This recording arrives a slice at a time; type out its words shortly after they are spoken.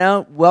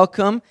Now,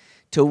 welcome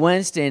to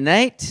Wednesday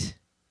night.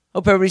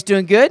 Hope everybody's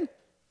doing good.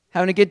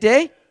 Having a good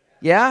day?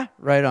 Yeah?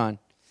 Right on.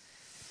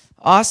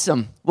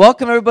 Awesome.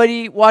 Welcome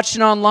everybody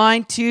watching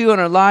online too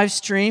on our live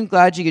stream.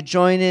 Glad you could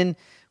join in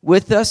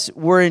with us.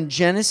 We're in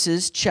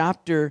Genesis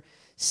chapter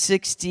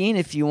 16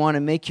 if you want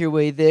to make your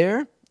way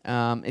there.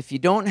 If you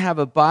don't have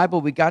a Bible,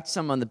 we got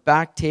some on the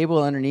back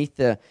table underneath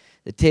the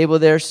table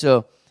there.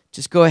 So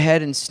just go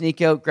ahead and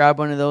sneak out, grab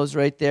one of those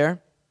right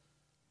there.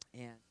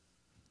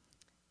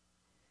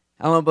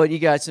 I don't know about you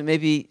guys, so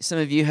maybe some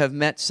of you have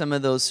met some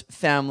of those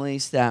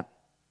families that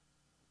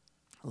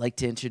like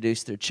to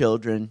introduce their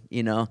children.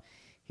 You know,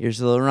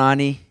 here's little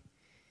Ronnie,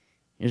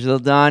 here's little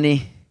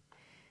Donnie.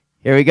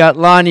 Here we got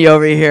Lonnie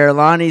over here.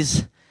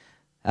 Lonnie's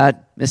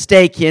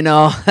mistake, you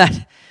know. A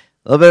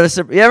little bit of a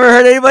surprise. You ever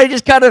heard anybody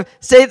just kind of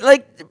say,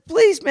 like,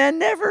 please, man,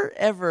 never,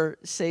 ever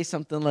say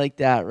something like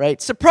that,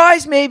 right?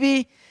 Surprise,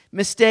 maybe.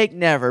 Mistake,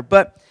 never.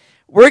 But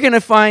we're going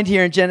to find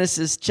here in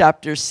Genesis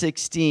chapter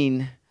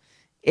 16,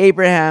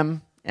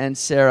 Abraham and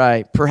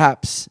Sarai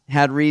perhaps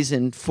had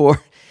reason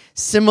for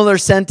similar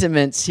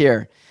sentiments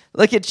here.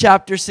 Look at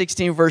chapter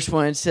 16, verse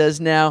 1. It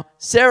says, "Now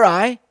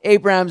Sarai,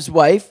 Abraham's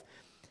wife,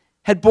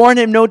 had borne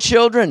him no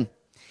children,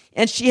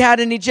 and she had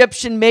an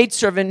Egyptian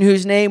maidservant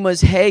whose name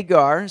was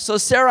Hagar. So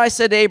Sarai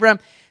said to Abraham,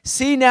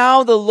 'See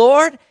now, the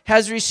Lord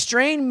has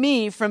restrained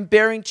me from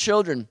bearing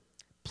children.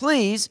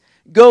 Please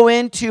go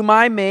in to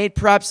my maid,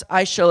 perhaps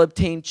I shall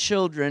obtain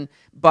children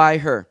by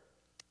her.'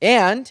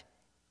 And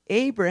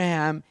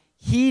Abraham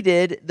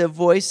heeded the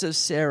voice of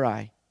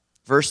Sarai."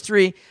 Verse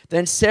 3,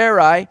 "Then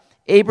Sarai,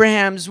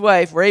 Abraham's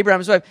wife,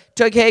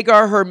 took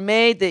Hagar, her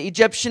maid, the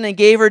Egyptian, and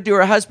gave her to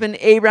her husband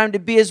Abraham to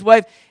be his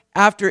wife,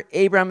 after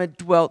Abraham had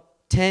dwelt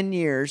 10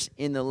 years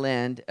in the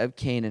land of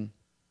Canaan."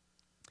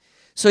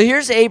 So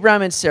here's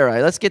Abraham and Sarai.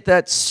 Let's get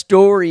that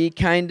story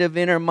kind of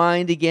in our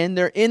mind again.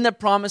 They're in the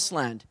promised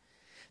land.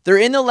 They're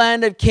in the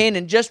land of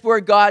Canaan, just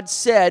where God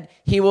said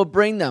he will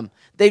bring them.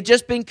 They've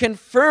just been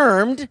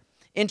confirmed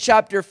in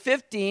chapter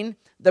 15,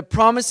 the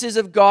promises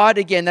of God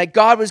again, that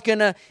God was going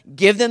to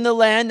give them the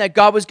land, that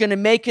God was going to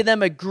make of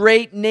them a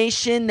great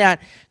nation,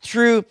 that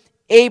through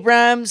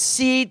Abraham's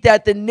seed,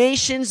 that the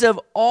nations of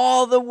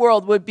all the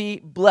world would be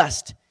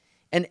blessed,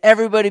 and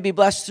everybody be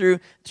blessed through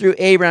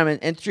Abraham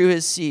and through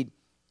his seed.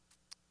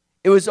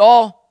 It was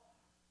all,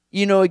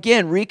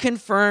 again,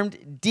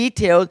 reconfirmed,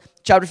 detailed.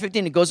 Chapter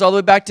 15, it goes all the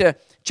way back to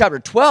chapter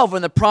 12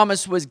 when the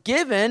promise was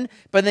given,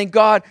 but then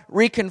God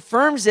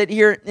reconfirms it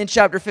here in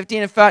chapter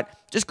 15. In fact,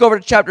 just go over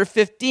to chapter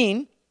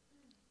 15,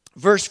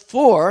 verse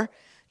 4,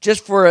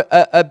 just for,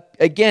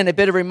 again, a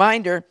bit of a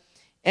reminder.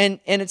 And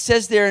it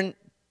says there in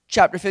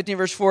chapter 15,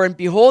 verse 4, "And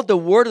behold, the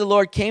word of the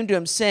Lord came to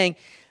him, saying,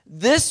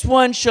 'This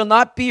one shall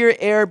not be your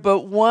heir,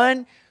 but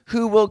one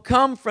who will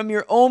come from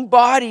your own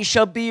body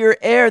shall be your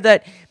heir.'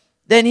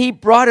 Then he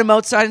brought him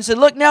outside and said,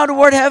 'Look now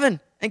toward heaven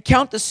and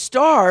count the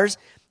stars,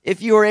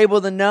 if you are able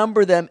to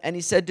number them.' And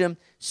he said to him,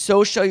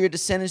 'So shall your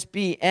descendants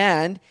be.'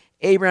 And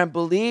Abraham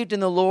believed in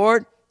the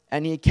Lord,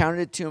 and he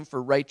accounted it to him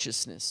for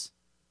righteousness."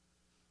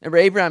 Remember,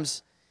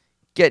 Abraham's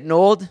getting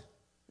old,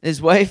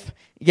 his wife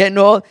getting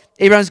old.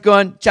 Abraham's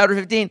going, chapter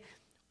 15,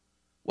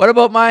 "What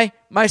about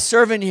my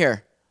servant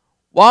here?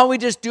 Why don't we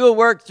just do a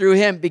work through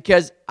him?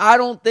 Because I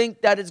don't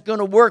think that it's going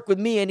to work with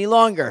me any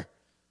longer,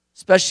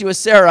 especially with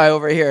Sarai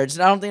over here. I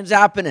don't think it's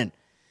happening."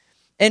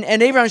 And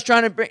Abraham's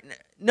trying to bring,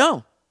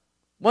 no.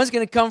 One's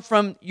going to come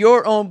from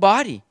your own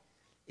body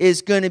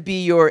is going to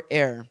be your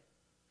heir.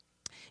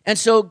 And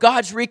so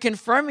God's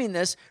reconfirming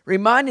this,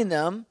 reminding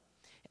them.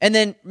 And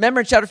then remember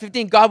in chapter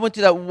 15, God went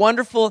through that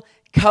wonderful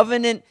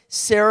covenant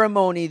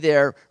ceremony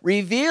there,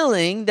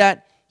 revealing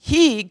that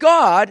he,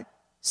 God,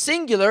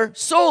 singular,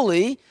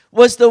 solely,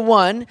 was the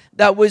one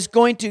that was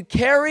going to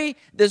carry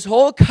this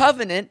whole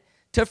covenant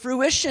to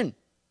fruition,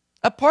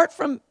 apart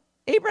from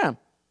Abraham.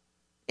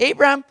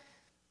 Abraham,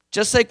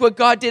 just like what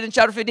God did in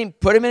chapter 15,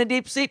 put him in a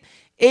deep sleep.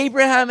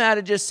 Abraham had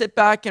to just sit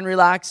back and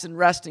relax and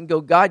rest and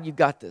go, "God, you've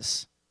got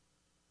this."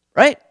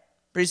 Right?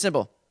 Pretty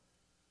simple.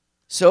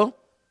 So,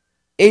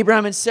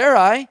 Abraham and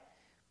Sarai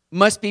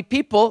must be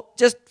people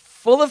just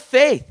full of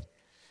faith,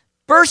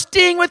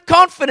 bursting with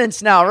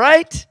confidence now,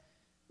 right?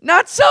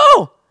 Not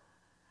so.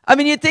 I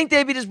mean, you'd think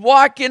they'd be just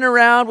walking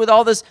around with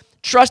all this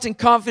trust and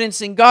confidence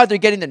in God. They're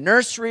getting the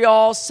nursery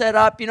all set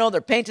up.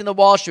 They're painting the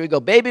wall. Should we go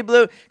baby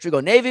blue? Should we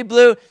go navy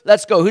blue?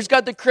 Let's go. Who's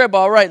got the crib?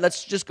 All right,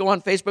 let's just go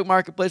on Facebook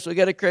Marketplace. We'll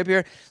get a crib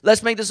here.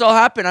 Let's make this all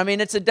happen. I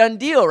mean, it's a done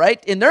deal,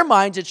 right? In their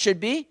minds, it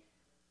should be.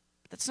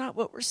 But that's not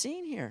what we're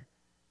seeing here.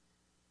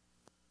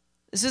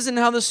 This isn't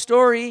how the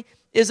story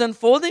is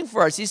unfolding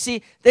for us. You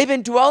see, they've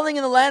been dwelling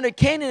in the land of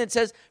Canaan, it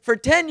says, for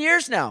 10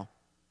 years now.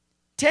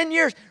 10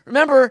 years.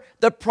 Remember,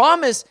 the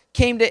promise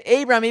came to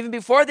Abraham even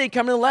before they'd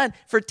come to the land.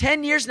 For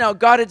 10 years now,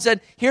 God had said,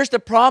 "Here's the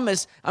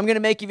promise. I'm going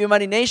to make you a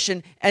mighty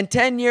nation." And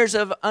 10 years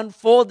have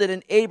unfolded,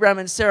 and Abraham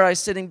and Sarai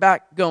sitting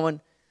back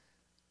going,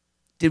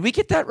 "Did we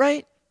get that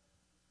right?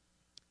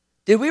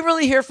 Did we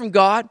really hear from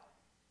God?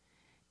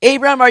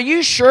 Abraham, are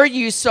you sure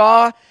you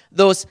saw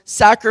those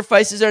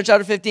sacrifices there in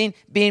chapter 15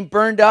 being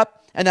burned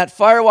up and that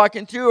fire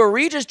walking through, or were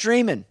you just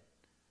dreaming?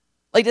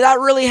 Like, did that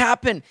really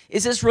happen?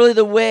 Is this really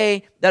the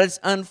way that it's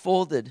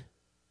unfolded?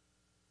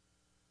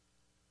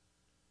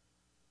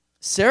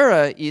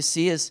 Sarah, you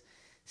see, is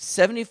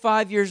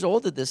 75 years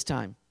old at this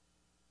time.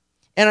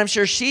 And I'm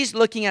sure she's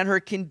looking at her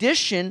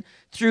condition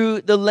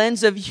through the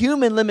lens of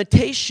human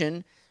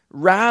limitation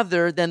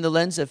rather than the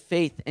lens of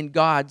faith and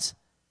God's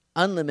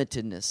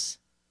unlimitedness.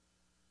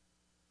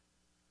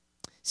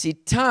 See,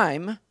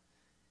 time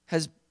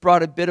has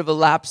brought a bit of a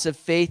lapse of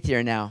faith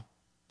here now.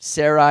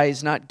 Sarai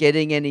is not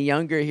getting any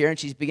younger here, and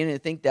she's beginning to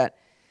think that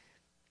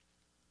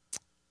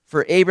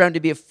for Abraham to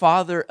be a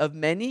father of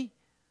many,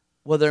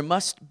 well, there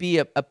must be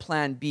a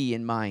plan B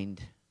in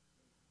mind.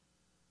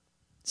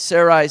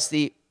 Sarai is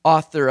the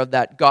author of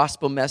that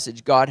gospel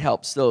message, God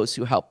helps those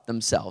who help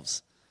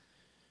themselves.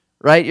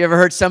 Right? You ever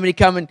heard somebody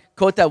come and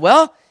quote that?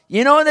 Well,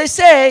 you know what they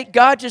say,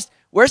 God just,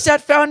 where's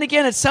that found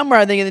again? It's somewhere,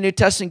 I think, in the New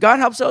Testament. God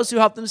helps those who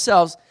help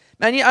themselves.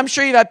 Man, I'm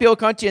sure you've had people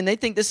come to you and they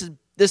think this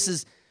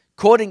is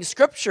quoting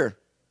Scripture.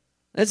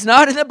 It's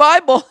not in the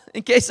Bible.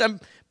 In case I'm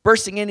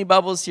bursting any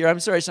bubbles here, I'm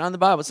sorry, it's not in the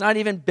Bible. It's not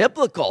even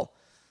biblical.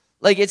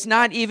 Like, it's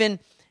not even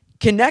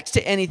connects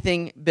to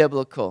anything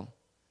biblical.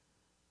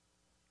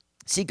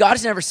 See, God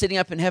is never sitting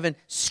up in heaven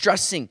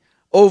stressing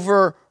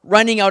over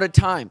running out of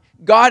time.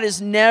 God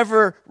is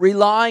never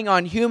relying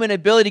on human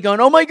ability going,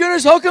 oh my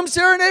goodness, how come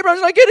Sarah and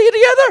Abraham's not getting it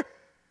together?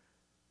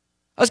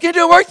 I was going to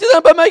do work to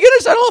them, but my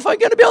goodness, I don't know if I'm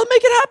going to be able to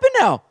make it happen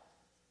now.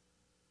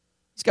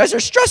 These guys are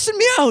stressing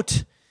me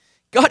out.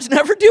 God's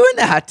never doing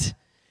that.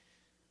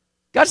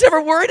 God's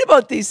never worried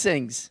about these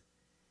things.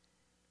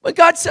 When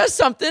God says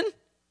something,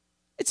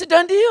 it's a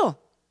done deal.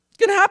 It's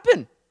going to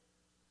happen.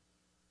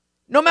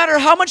 No matter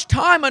how much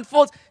time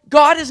unfolds,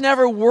 God is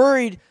never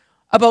worried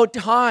about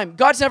time.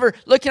 God's never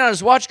looking at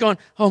his watch going,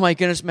 oh my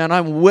goodness, man,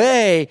 I'm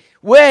way,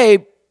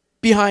 way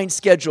behind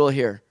schedule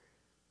here.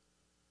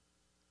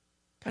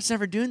 God's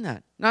never doing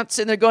that. Not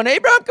sitting there going,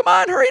 Abraham, come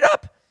on, hurry it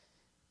up.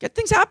 Get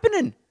things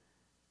happening.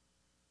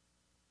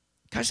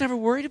 God's never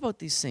worried about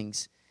these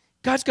things.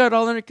 God's got it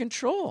all under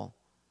control.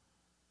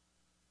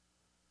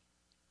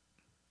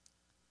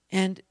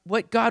 And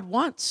what God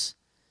wants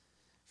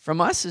from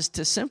us is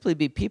to simply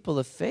be people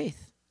of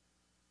faith,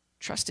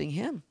 trusting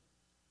Him,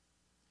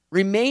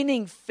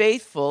 remaining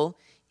faithful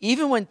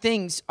even when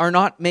things are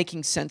not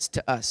making sense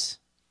to us.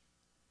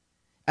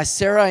 As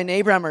Sarah and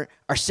Abraham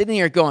are sitting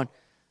here going,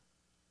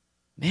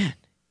 man,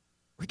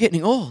 we're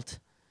getting old.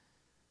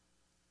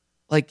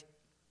 Like,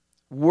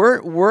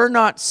 we're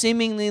not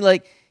seemingly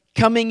like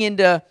coming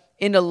into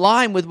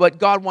line with what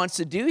God wants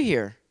to do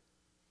here.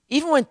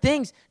 Even when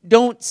things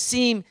don't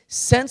seem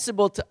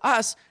sensible to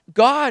us,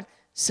 God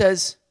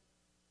says,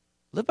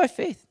 live by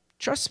faith.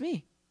 Trust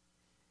me.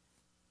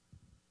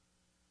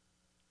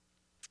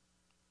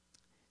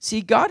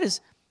 See, God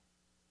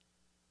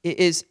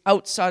is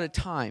outside of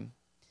time.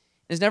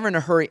 Is never in a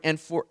hurry. And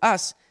for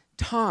us,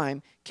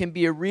 time can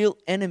be a real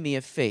enemy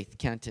of faith,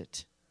 can't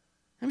it?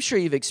 I'm sure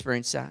you've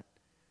experienced that.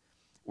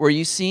 Where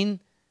you've seen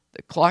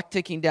the clock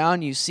ticking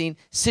down, you've seen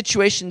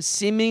situations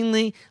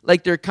seemingly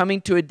like they're coming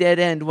to a dead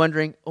end,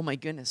 wondering, oh my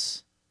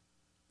goodness,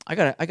 I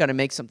gotta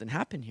make something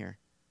happen here.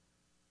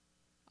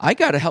 I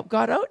gotta help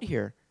God out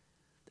here.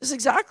 This is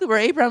exactly where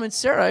Abraham and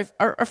Sarah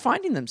are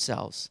finding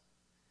themselves.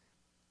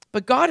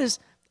 But God is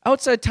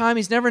outside time.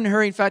 He's never in a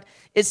hurry. In fact,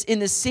 it's in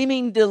the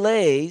seeming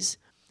delays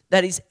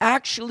that He's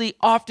actually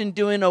often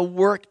doing a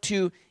work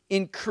to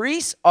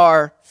increase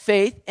our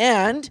faith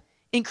and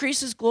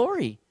increase His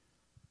glory.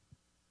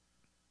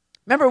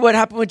 Remember what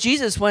happened with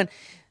Jesus when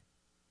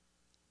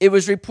it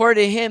was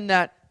reported to Him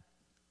that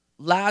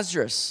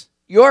Lazarus,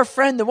 your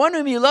friend, the one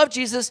whom you love,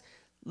 Jesus,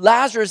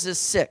 Lazarus is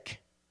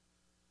sick.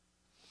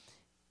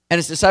 And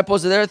His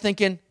disciples are there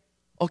thinking,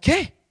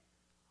 okay,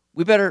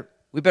 we better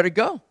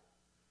go.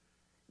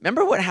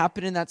 Remember what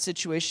happened in that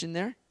situation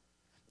there?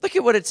 Look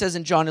at what it says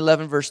in John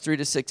 11, verse 3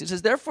 to 6. It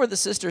says, therefore the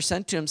sister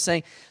sent to Him,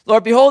 saying,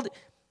 Lord, behold,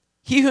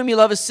 he whom you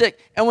love is sick.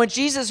 And when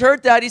Jesus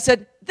heard that, He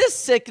said, this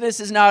sickness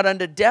is not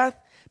unto death,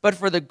 but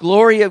for the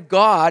glory of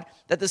God,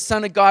 that the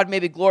Son of God may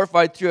be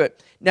glorified through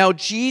it. Now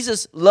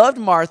Jesus loved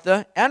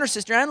Martha and her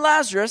sister and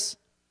Lazarus.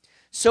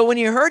 So when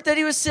He heard that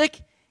he was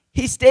sick,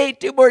 He stayed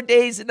 2 more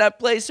days in that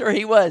place where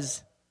he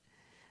was.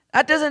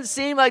 That doesn't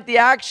seem like the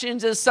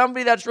actions of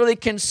somebody that's really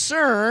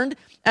concerned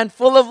and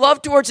full of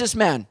love towards this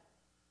man.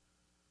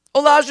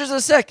 Oh, Lazarus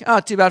is sick. Oh,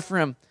 too bad for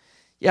him.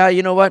 Yeah,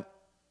 you know what?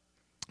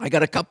 I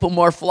got a couple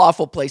more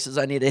falafel places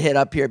I need to hit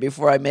up here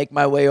before I make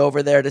my way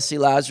over there to see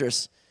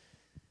Lazarus.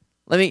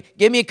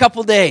 Give me a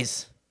couple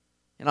days,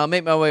 and I'll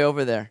make my way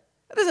over there.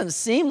 That doesn't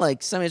seem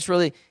like something that's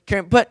really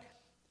caring. But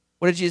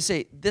what did Jesus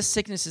say? This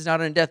sickness is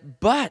not unto death,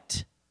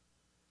 but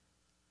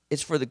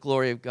it's for the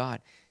glory of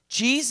God.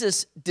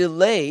 Jesus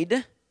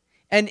delayed,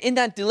 and in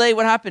that delay,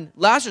 what happened?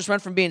 Lazarus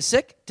went from being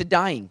sick to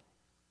dying,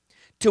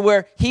 to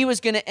where he was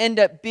going to end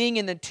up being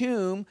in the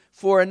tomb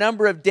for a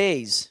number of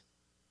days.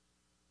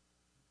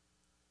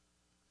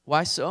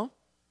 Why so?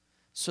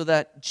 So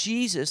that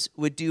Jesus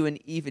would do an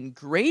even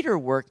greater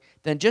work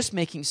than just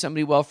making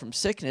somebody well from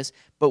sickness,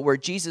 but where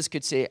Jesus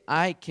could say,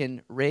 I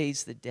can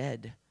raise the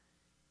dead.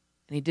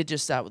 And He did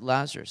just that with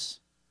Lazarus.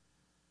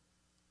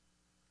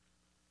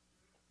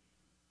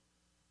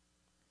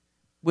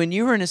 when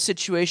you are in a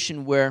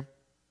situation where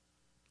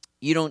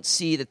you don't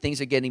see that things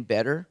are getting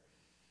better,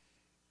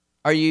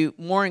 are you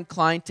more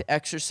inclined to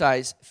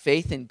exercise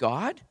faith in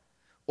God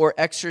or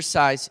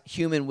exercise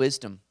human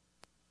wisdom?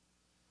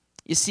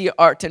 You see,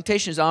 our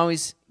temptation is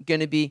always going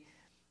to be,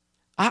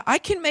 I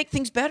can make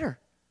things better.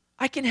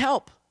 I can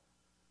help.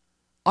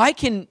 I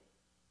can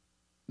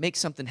make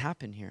something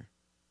happen here.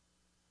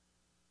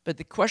 But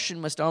the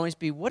question must always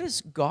be, what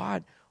does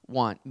God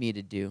want me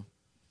to do?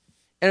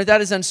 And if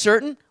that is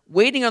uncertain,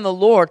 waiting on the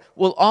Lord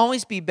will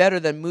always be better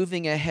than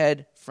moving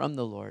ahead from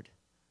the Lord.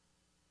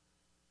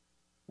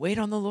 Wait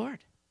on the Lord.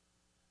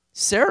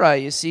 Sarah,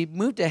 you see,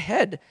 moved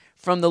ahead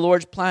from the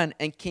Lord's plan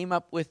and came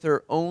up with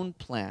her own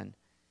plan.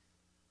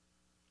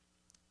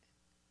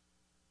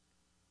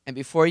 And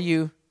before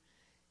you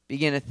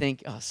begin to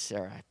think, oh,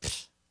 Sarah,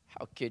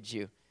 how could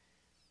you?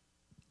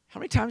 How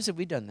many times have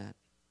we done that?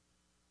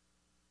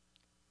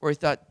 Where we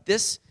thought,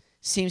 this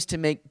seems to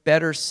make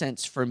better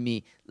sense for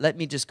me. Let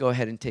me just go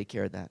ahead and take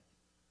care of that.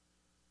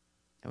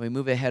 And we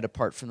move ahead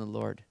apart from the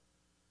Lord.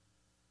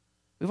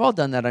 We've all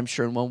done that, I'm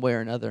sure, in one way or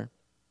another.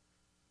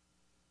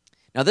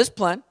 Now, this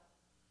plan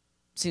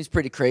seems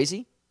pretty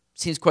crazy,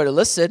 seems quite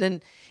illicit,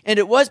 and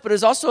it was, but it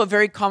was also a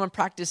very common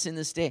practice in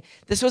this day.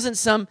 This wasn't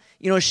some,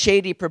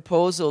 shady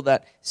proposal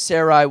that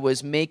Sarai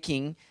was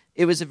making.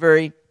 It was a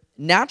very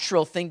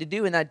natural thing to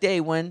do in that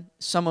day when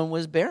someone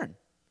was barren.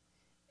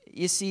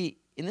 You see,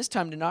 in this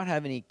time, to not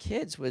have any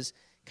kids was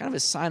kind of a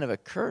sign of a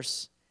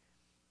curse.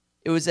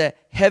 It was a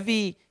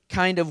heavy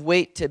kind of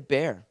weight to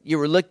bear. You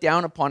were looked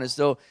down upon as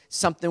though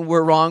something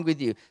were wrong with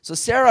you. So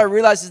Sarah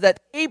realizes that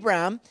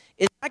Abraham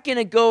is not going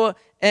to go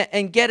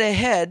and get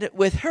ahead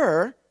with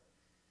her.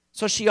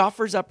 So she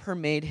offers up her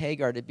maid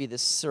Hagar to be the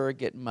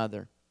surrogate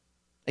mother.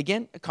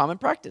 Again, a common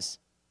practice.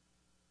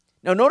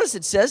 Now notice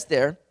it says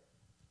there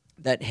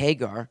that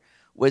Hagar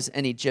was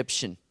an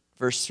Egyptian.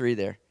 Verse 3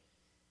 there.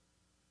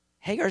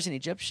 Hagar's an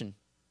Egyptian.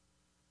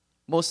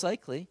 Most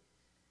likely,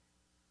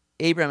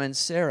 Abraham and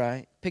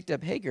Sarai picked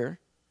up Hagar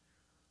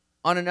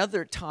on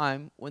another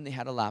time when they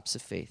had a lapse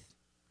of faith,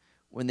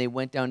 when they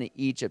went down to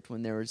Egypt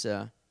when there was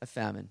a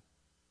famine.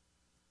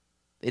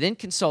 They didn't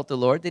consult the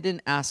Lord. They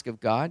didn't ask of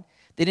God.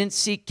 They didn't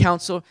seek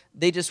counsel.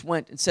 They just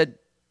went and said,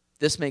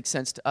 this makes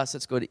sense to us.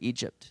 Let's go to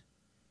Egypt.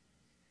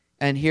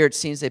 And here it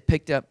seems they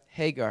picked up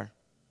Hagar.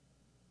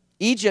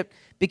 Egypt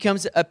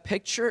becomes a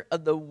picture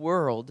of the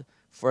world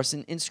for us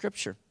in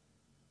Scripture.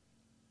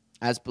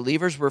 As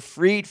believers, we're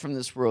freed from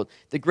this world.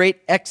 The great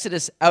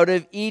exodus out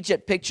of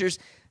Egypt pictures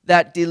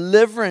that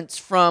deliverance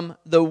from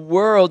the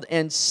world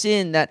and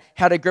sin that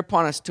had a grip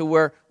on us to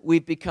where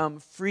we've become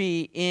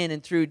free in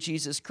and through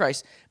Jesus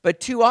Christ. But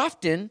too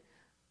often,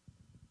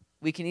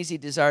 we can easily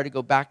desire to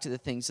go back to the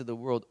things of the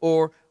world,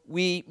 or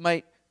we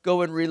might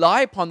go and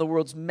rely upon the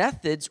world's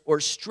methods or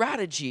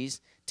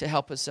strategies to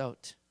help us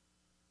out.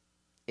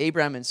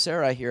 Abraham and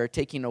Sarah here are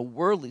taking a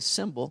worldly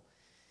symbol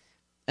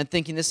and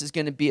thinking this is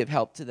going to be of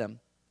help to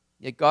them.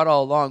 Yet God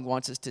all along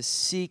wants us to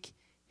seek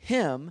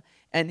Him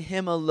and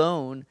Him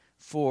alone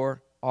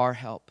for our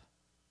help.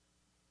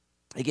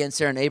 Again,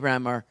 Sarah and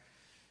Abraham are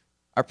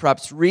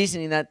perhaps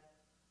reasoning that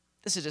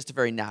this is just a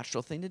very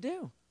natural thing to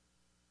do.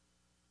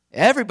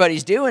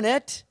 Everybody's doing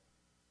it.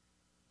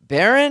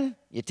 Barren,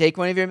 you take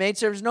one of your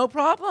maidservants, no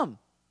problem.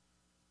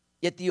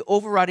 Yet the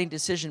overriding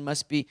decision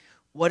must be,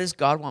 what does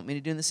God want me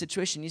to do in this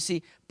situation? You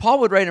see, Paul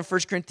would write in 1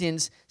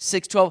 Corinthians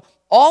 6:12,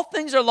 all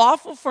things are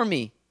lawful for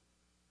me,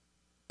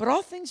 but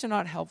all things are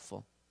not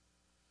helpful.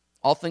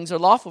 All things are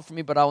lawful for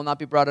me, but I will not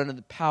be brought under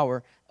the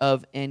power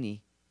of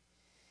any.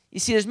 You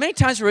see, there's many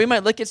times where we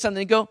might look at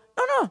something and go,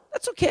 no,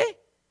 that's okay.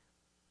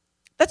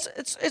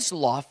 It's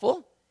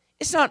lawful.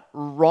 It's not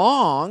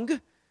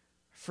wrong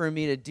for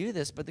me to do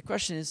this, but the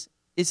question is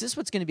this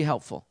what's going to be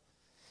helpful?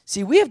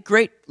 See, we have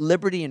great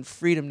liberty and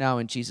freedom now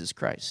in Jesus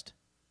Christ.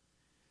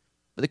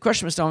 But the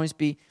question must always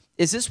be,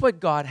 is this what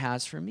God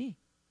has for me?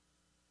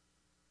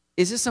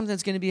 Is this something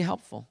that's going to be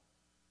helpful?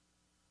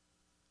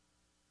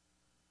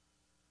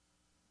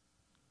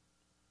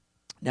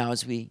 Now,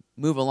 as we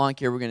move along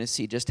here, we're going to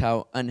see just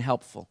how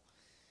unhelpful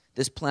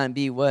this plan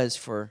B was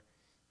for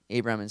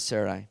Abraham and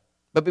Sarai.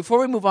 But before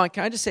we move on,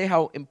 can I just say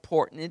how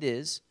important it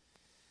is?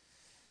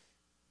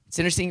 It's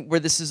interesting where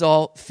this is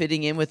all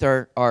fitting in with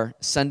our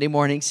Sunday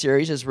morning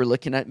series as we're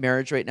looking at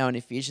marriage right now in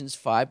Ephesians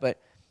 5.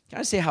 But can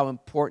I say how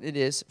important it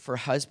is for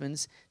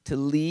husbands to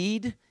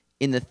lead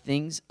in the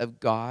things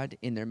of God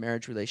in their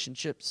marriage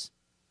relationships?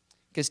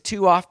 Because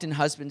too often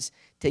husbands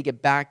take a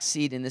back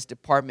seat in this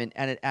department,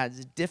 and it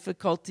adds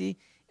difficulty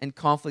and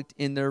conflict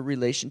in their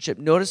relationship.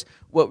 Notice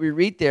what we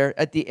read there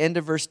at the end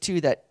of verse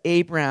 2, that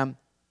Abraham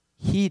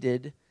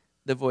heeded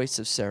the voice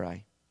of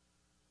Sarai.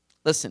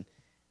 Listen,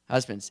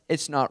 husbands,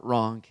 it's not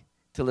wrong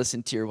to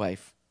listen to your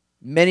wife.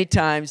 Many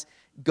times,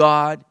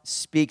 God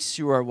speaks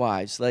through our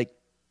wives.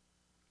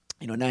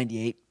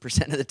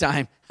 98% of the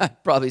time,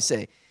 I'd probably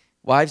say.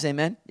 Wives,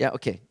 amen? Yeah,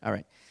 okay, all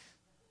right.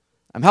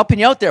 I'm helping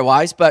you out there,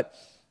 wives, but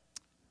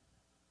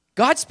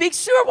God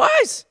speaks through our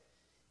wives.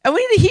 And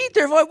we need to heed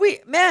their voice.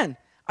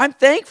 I'm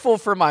thankful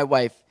for my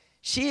wife.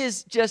 She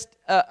is just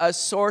a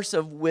source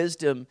of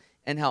wisdom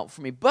and help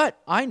for me. But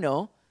I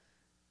know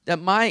that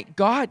my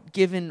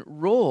God-given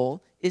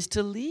role is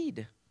to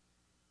lead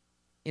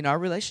in our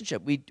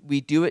relationship. We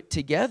do it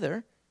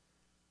together,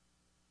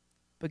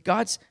 but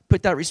God's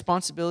put that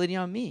responsibility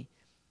on me.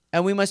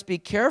 And we must be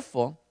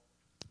careful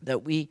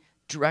that we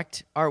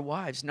direct our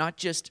wives, not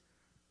just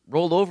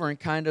roll over and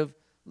kind of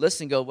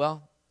listen and go,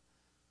 well,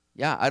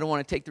 yeah, I don't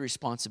want to take the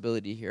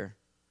responsibility here.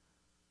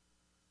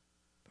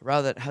 But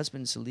rather that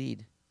husbands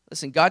lead.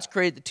 Listen, God's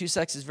created the two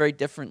sexes very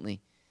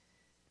differently.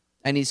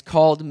 And he's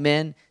called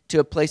men to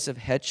a place of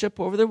headship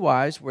over their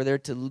wives where they're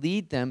to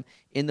lead them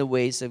in the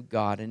ways of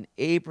God. And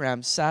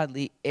Abraham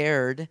sadly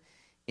erred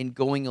in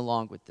going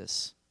along with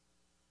this.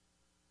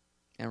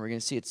 And we're going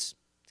to see it's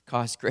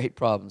caused great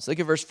problems. Look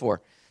at verse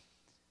 4.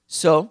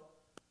 So,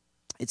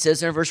 it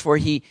says in verse 4,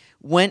 he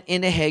went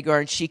into Hagar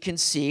and she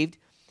conceived.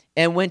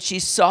 And when she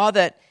saw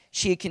that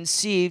she had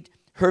conceived,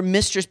 her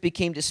mistress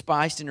became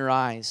despised in her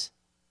eyes.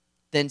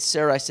 Then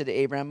Sarai said to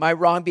Abraham, my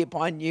wrong be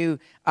upon you.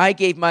 I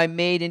gave my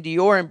maid into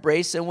your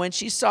embrace, and when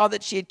she saw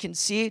that she had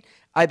conceived,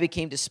 I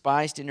became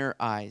despised in her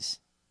eyes.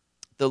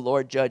 The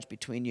Lord judge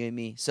between you and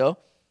me. So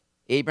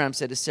Abraham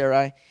said to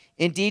Sarai,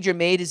 indeed, your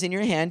maid is in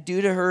your hand.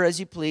 Do to her as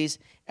you please.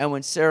 And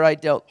when Sarai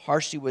dealt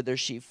harshly with her,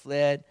 she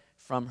fled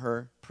from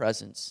her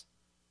presence.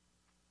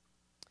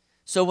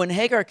 So when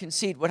Hagar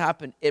conceived, what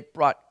happened? It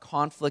brought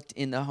conflict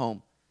in the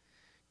home.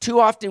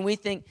 Too often we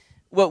think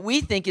what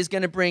we think is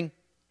going to bring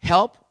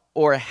help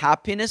or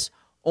happiness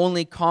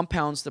only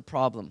compounds the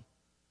problem.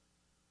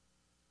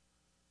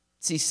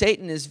 See,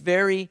 Satan is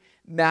very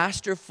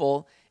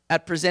masterful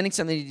at presenting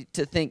something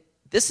to think,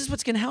 this is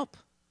what's going to help.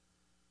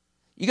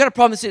 You got a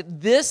problem,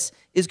 this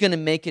is going to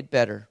make it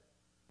better.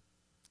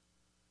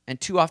 And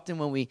too often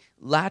when we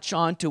latch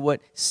on to what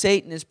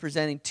Satan is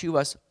presenting to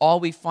us, all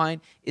we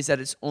find is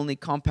that it's only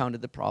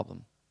compounded the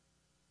problem.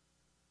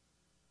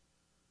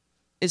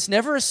 It's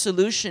never a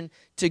solution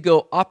to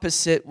go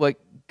opposite what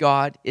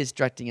God is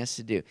directing us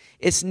to do.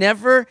 It's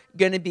never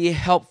going to be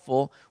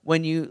helpful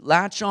when you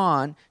latch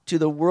on to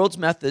the world's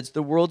methods,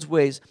 the world's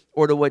ways,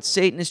 or to what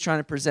Satan is trying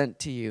to present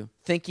to you,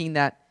 thinking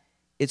that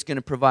it's going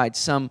to provide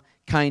some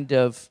kind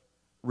of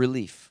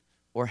relief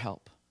or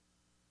help.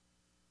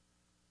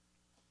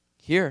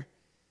 Here,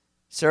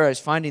 Sarah is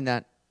finding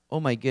that, oh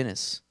my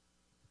goodness.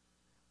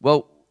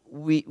 Well,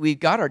 we've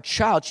got our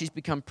child, she's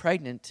become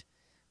pregnant,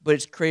 but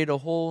it's created a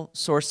whole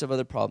source of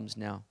other problems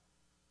now.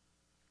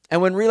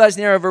 And when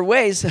realizing the error of her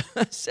ways,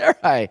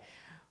 Sarai,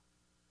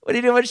 what do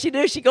you do? What does she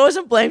do? She goes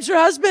and blames her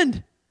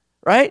husband,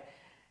 right?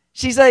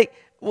 She's like,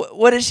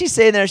 what is she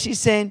saying there? She's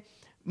saying,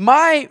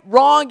 my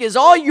wrong is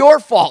all your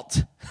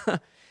fault.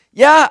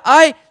 Yeah,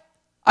 I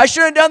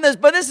shouldn't have done this,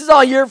 but this is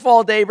all your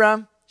fault,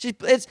 Abraham.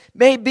 It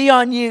may be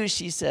on you,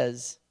 she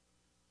says.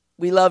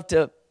 We love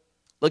to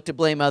look to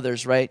blame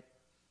others, right?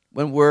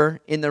 When we're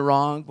in the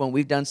wrong, when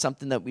we've done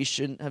something that we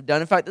shouldn't have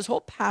done. In fact, this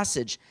whole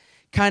passage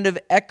kind of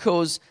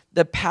echoes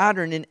the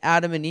pattern in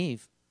Adam and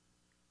Eve.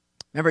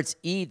 Remember, it's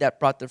Eve that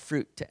brought the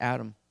fruit to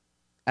Adam,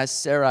 as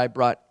Sarai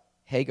brought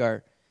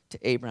Hagar to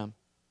Abraham.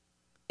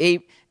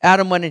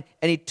 Adam went in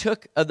and he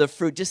took of the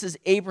fruit, just as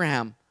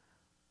Abraham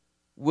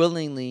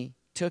willingly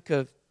took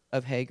of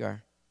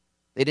Hagar.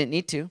 They didn't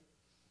need to.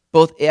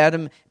 Both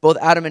Adam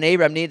and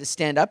Abraham needed to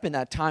stand up in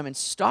that time and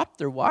stop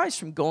their wives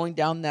from going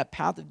down that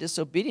path of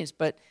disobedience,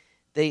 but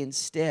they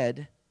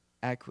instead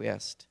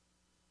acquiesced.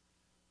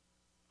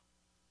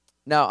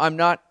 Now, I'm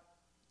not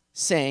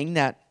saying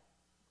that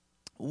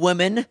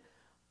women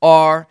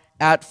are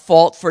at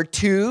fault for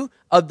two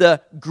of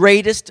the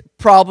greatest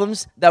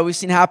problems that we've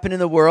seen happen in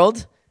the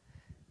world.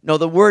 No,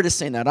 the Word is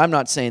saying that. I'm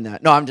not saying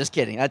that. No, I'm just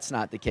kidding. That's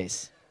not the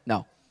case.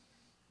 No.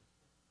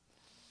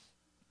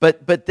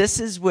 But this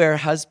is where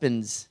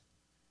husbands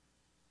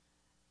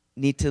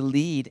need to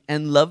lead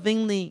and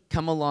lovingly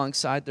come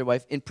alongside their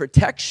wife in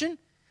protection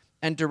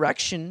and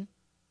direction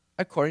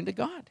according to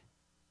God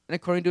and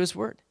according to His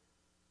Word.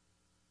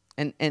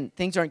 And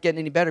things aren't getting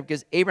any better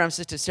because Abraham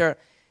says to Sarah,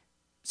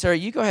 Sarah,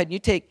 you go ahead and you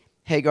take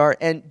Hagar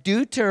and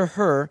do to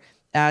her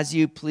as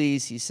you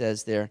please, he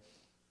says there.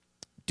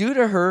 Do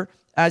to her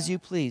as you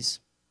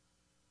please.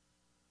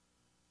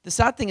 The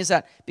sad thing is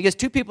that because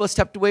two people have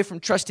stepped away from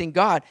trusting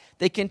God,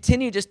 they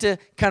continue just to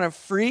kind of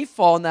free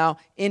fall now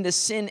into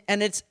sin,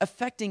 and it's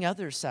affecting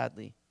others,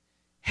 sadly.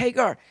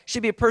 Hagar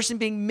should be a person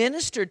being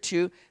ministered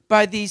to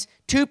by these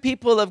two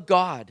people of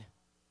God.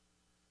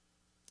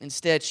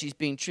 Instead, she's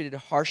being treated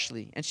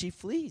harshly, and she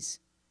flees.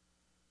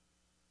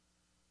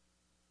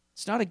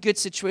 It's not a good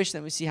situation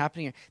that we see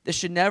happening here. This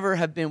should never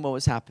have been what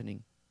was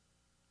happening.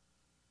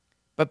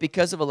 But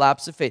because of a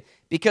lapse of faith,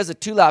 because of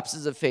two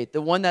lapses of faith,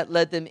 the one that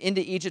led them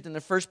into Egypt in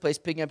the first place,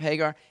 picking up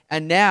Hagar,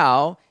 and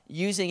now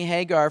using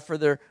Hagar for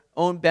their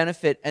own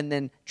benefit and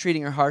then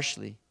treating her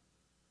harshly.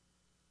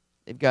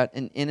 They've got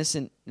an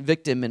innocent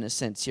victim in a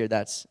sense here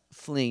that's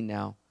fleeing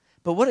now.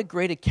 But what a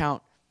great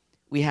account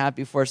we have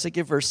before us. Look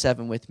at verse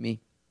 7 with me.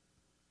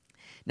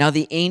 Now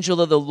the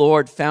angel of the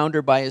Lord found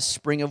her by a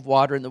spring of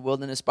water in the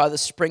wilderness, by the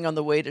spring on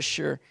the way to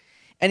Shur.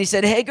 And he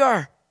said,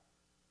 Hagar,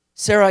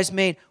 Sarai's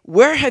maid,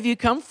 where have you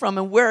come from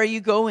and where are you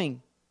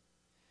going?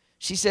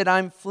 She said,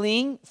 I'm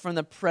fleeing from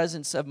the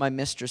presence of my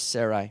mistress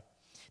Sarai.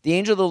 The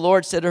angel of the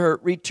Lord said to her,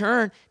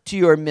 return to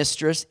your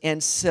mistress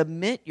and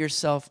submit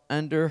yourself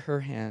under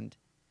her hand.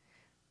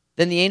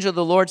 Then the angel of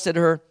the Lord said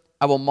to her,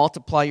 I will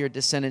multiply your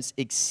descendants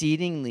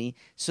exceedingly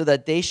so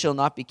that they shall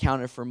not be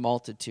counted for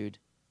multitude.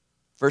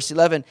 Verse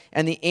 11,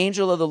 and the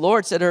angel of the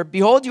Lord said to her,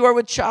 behold, you are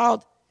with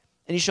child,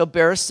 and you shall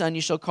bear a son. You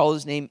shall call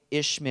his name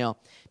Ishmael,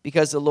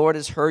 because the Lord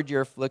has heard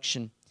your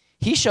affliction.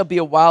 He shall be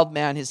a wild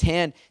man. His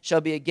hand shall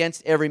be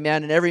against every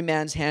man, and every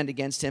man's hand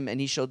against him, and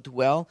he shall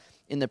dwell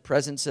in the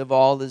presence of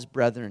all his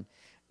brethren.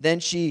 Then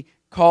she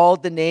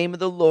called the name of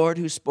the Lord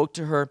who spoke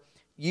to her,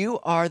 you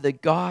are the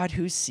God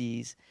who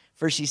sees.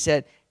 For she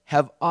said,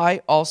 have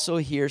I also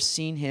here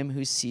seen him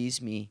who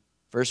sees me?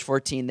 Verse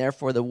 14,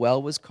 therefore the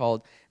well was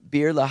called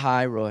Bir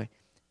Lahai Roi.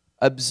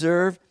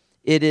 Observe,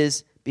 it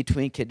is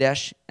between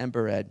Kadesh and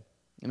Bered.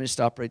 I'm going to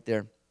stop right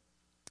there.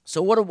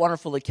 So what a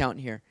wonderful account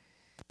here.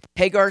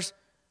 Hagar's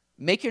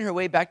making her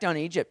way back down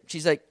to Egypt.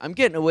 She's like, I'm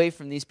getting away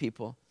from these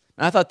people.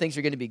 And I thought things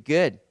were going to be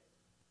good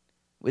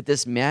with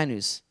this man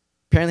who's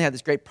apparently had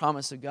this great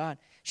promise of God.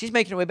 She's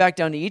making her way back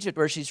down to Egypt,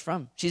 where she's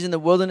from. She's in the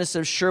wilderness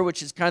of Shur,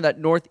 which is kind of that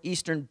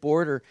northeastern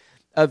border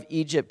of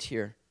Egypt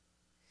here.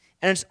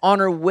 And it's on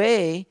her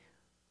way,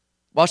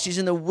 while she's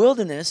in the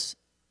wilderness,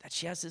 that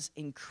she has this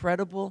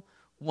incredible,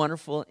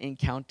 wonderful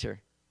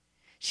encounter.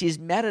 She's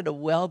met at a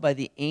well by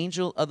the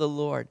angel of the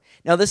Lord.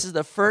 Now, this is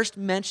the first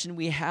mention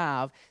we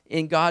have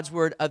in God's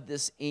word of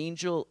this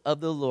angel of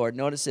the Lord.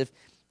 Notice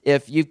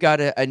if you've got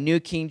a New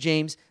King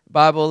James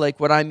Bible like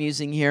what I'm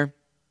using here,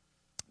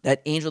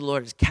 that angel of the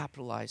Lord is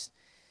capitalized.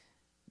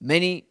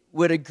 Many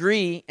would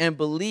agree and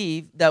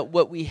believe that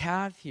what we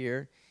have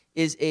here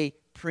is a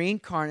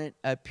pre-incarnate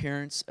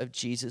appearance of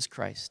Jesus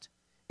Christ,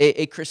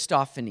 a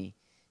Christophany,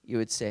 you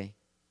would say.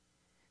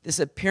 This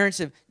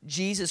appearance of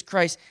Jesus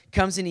Christ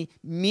comes and he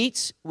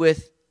meets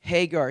with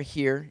Hagar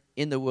here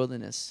in the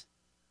wilderness.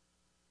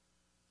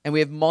 And we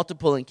have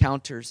multiple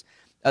encounters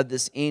of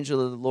this angel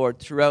of the Lord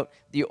throughout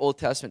the Old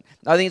Testament.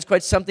 Now, I think it's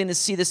quite something to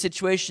see the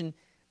situation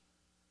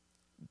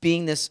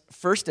being this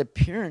first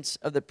appearance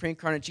of the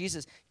pre-incarnate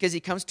Jesus, because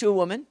he comes to a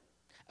woman,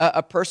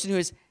 a person who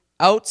is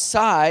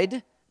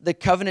outside the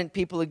covenant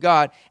people of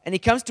God, and he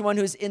comes to one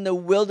who is in the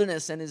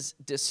wilderness and is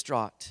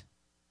distraught.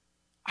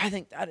 I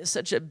think that is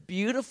such a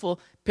beautiful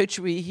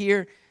picture we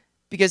hear,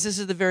 because this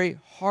is the very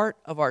heart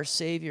of our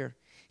Savior.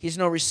 He's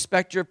no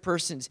respecter of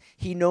persons.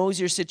 He knows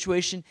your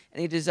situation,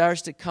 and he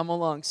desires to come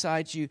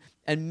alongside you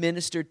and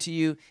minister to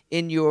you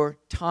in your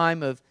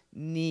time of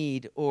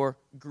need or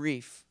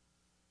grief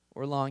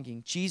or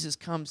longing. Jesus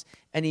comes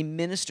and he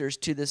ministers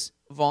to this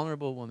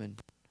vulnerable woman.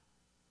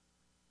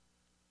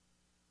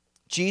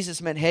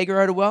 Jesus met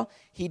Hagar at a well.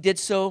 He did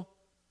so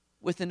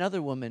with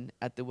another woman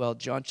at the well,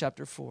 John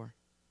chapter 4.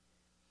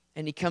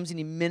 And he comes and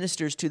he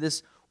ministers to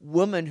this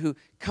woman who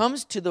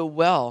comes to the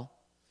well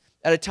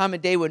at a time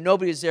of day when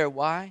nobody is there.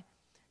 Why?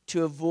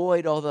 To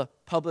avoid all the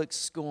public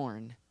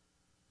scorn,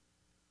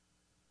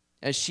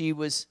 as she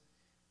was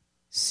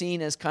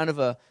seen as kind of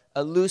a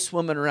loose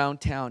woman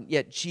around town.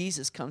 Yet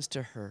Jesus comes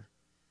to her,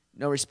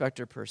 no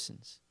respecter of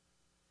persons,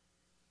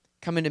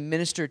 coming to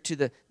minister to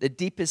the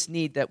deepest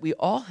need that we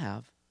all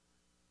have.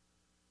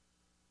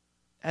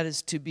 That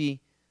is to be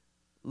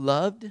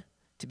loved,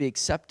 to be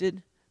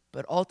accepted,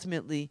 but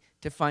ultimately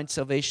to find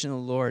salvation in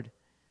the Lord.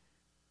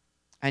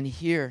 And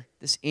here,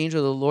 this angel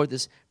of the Lord,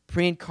 this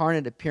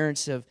pre-incarnate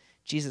appearance of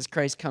Jesus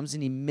Christ, comes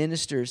and he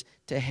ministers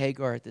to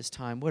Hagar at this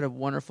time. What a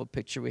wonderful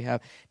picture we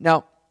have.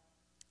 Now,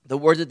 the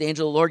words that the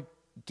angel of the Lord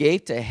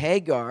gave to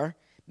Hagar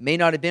may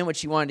not have been what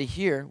she wanted to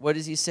hear. What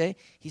does he say?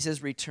 He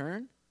says,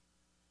 return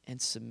and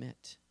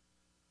submit.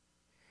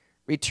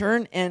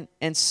 Return and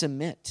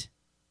submit.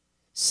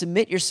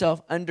 Submit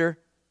yourself under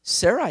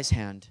Sarai's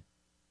hand.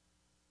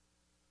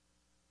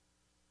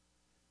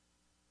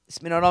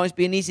 This may not always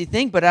be an easy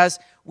thing, but as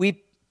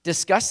we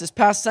discussed this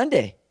past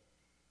Sunday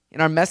in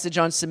our message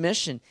on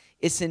submission,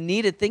 it's a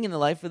needed thing in the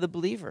life of the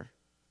believer.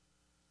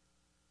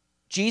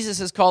 Jesus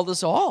has called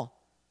us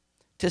all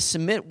to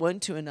submit one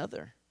to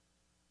another.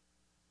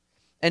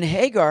 And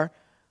Hagar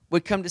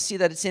would come to see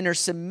that it's in her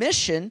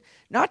submission,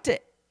 not to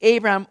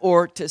Abraham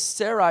or to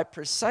Sarai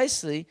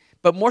precisely,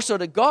 but more so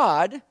to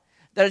God,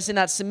 that it's in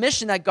that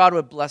submission that God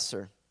would bless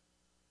her.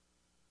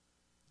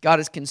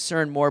 God is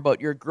concerned more about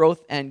your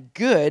growth and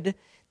good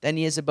than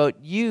he is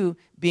about you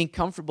being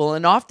comfortable.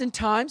 And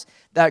oftentimes,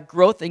 that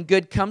growth and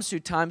good comes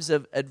through times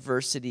of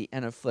adversity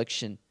and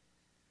affliction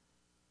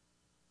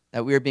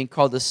that we are being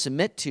called to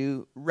submit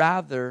to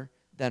rather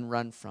than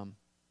run from.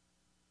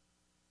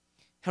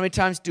 How many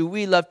times do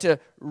we love to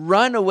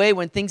run away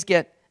when things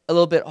get a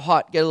little bit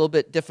hot, get a little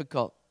bit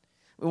difficult?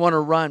 We want to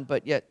run,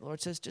 but yet the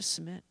Lord says, just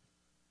submit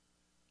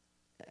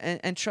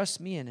and trust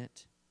me in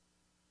it.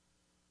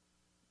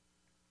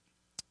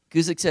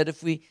 Guzik said,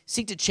 if we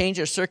seek to change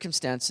our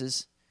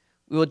circumstances,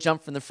 we will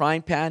jump from the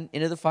frying pan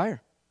into the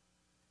fire.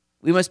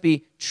 We must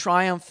be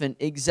triumphant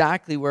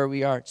exactly where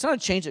we are. It's not a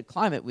change of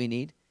climate we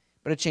need,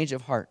 but a change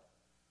of heart.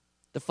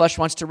 The flesh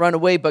wants to run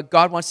away, but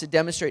God wants to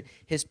demonstrate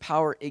his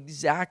power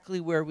exactly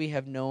where we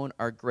have known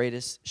our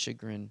greatest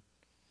chagrin.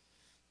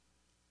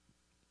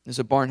 There's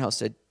a Barnhouse,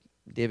 said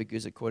David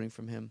Guzik, quoting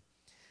from him.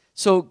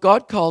 So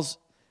God calls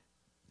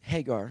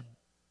Hagar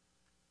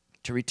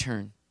to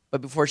return.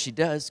 But before she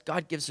does,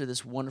 God gives her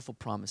this wonderful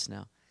promise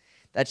now,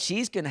 that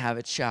she's going to have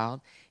a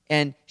child,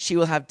 and she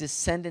will have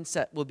descendants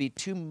that will be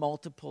too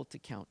multiple to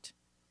count.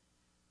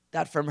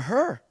 That from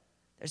her,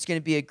 there's going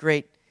to be a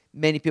great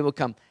many people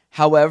come.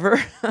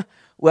 However,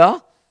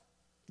 well,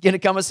 going to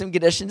come with some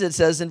conditions. It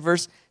says in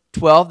verse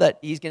 12 that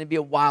he's going to be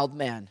a wild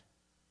man.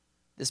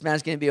 This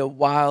man's going to be a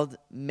wild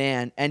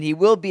man, and he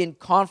will be in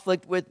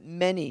conflict with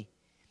many.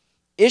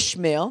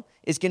 Ishmael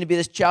is going to be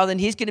this child, and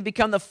he's going to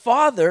become the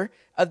father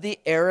of the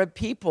Arab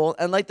people.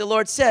 And like the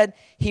Lord said,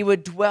 he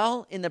would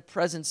dwell in the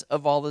presence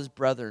of all his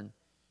brethren.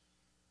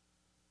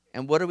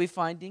 And what are we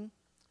finding?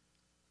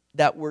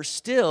 That we're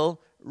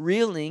still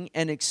reeling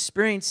and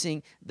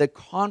experiencing the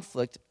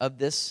conflict of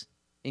this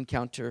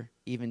encounter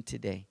even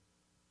today.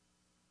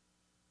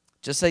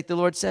 Just like the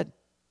Lord said,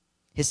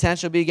 his hand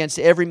shall be against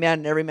every man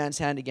and every man's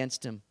hand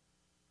against him.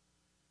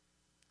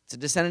 It's the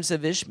descendants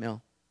of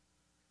Ishmael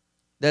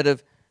that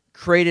have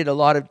created a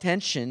lot of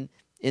tension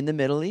in the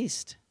Middle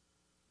East.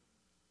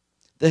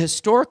 The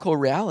historical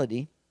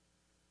reality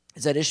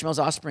is that Ishmael's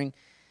offspring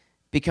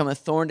become a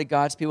thorn to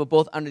God's people,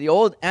 both under the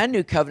Old and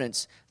New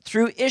covenants.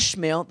 Through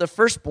Ishmael, the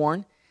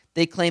firstborn,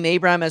 they claim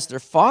Abraham as their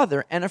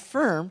father and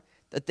affirm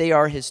that they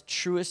are his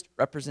truest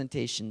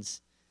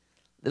representations.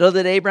 Little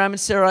did Abraham and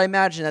Sarah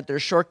imagine that their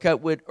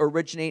shortcut would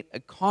originate a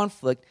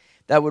conflict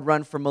that would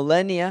run for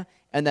millennia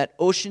and that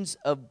oceans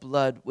of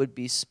blood would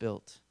be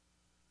spilt.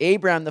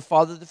 Abraham, the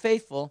father of the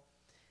faithful,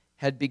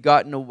 had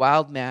begotten a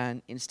wild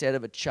man instead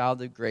of a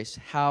child of grace.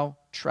 How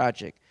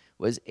tragic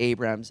was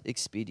Abraham's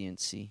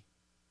expediency.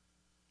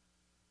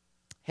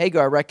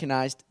 Hagar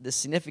recognized the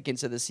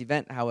significance of this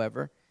event,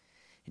 however.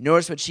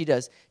 Notice what she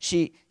does.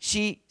 She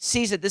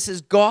sees that this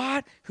is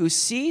God who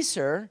sees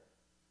her,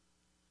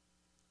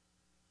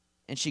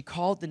 and she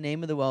called the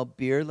name of the well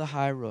Beer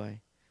Lahai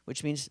Roi,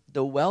 which means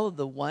the well of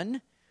the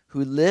one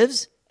who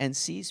lives and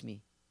sees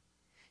me.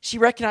 She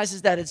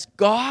recognizes that it's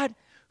God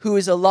who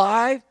is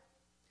alive,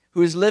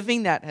 who is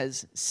living, that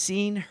has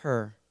seen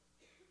her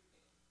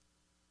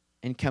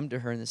and come to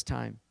her in this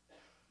time.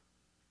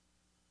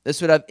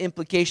 This would have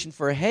implication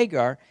for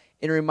Hagar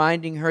in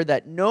reminding her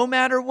that no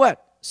matter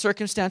what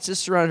circumstances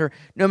surround her,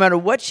 no matter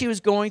what she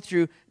was going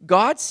through,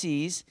 God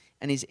sees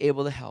and he's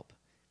able to help.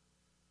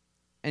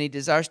 And he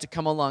desires to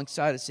come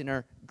alongside us in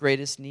our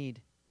greatest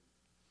need.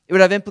 It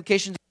would have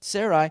implications for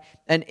Sarai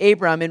and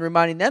Abraham in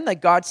reminding them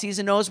that God sees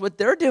and knows what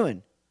they're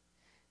doing.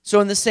 So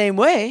in the same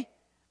way,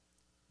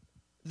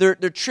 their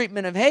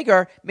treatment of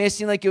Hagar may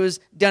seem like it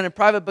was done in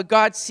private, but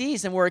God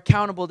sees and we're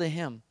accountable to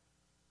him.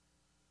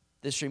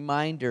 This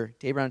reminder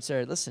to Abraham and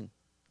Sarah, listen,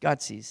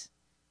 God sees,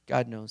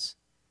 God knows.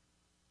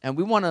 And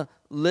we want to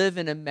live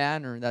in a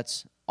manner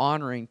that's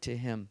honoring to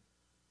him.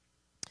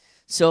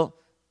 So,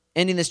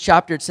 ending this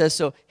chapter, it says,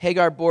 so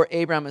Hagar bore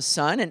Abraham a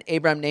son, and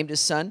Abraham named his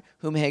son,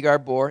 whom Hagar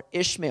bore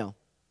Ishmael.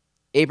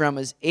 Abraham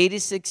was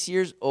 86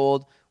 years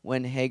old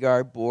when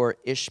Hagar bore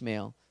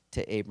Ishmael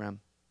to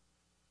Abraham.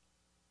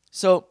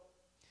 So,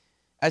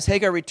 as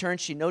Hagar returned,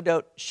 she no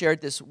doubt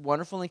shared this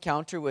wonderful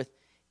encounter with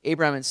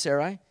Abraham and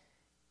Sarai.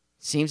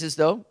 Seems as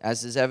though,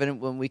 as is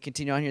evident when we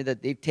continue on here,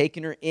 that they've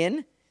taken her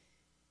in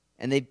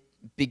and they've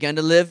begun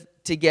to live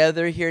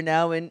together here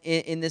now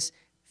in this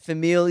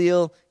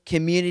familial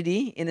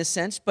community in a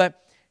sense.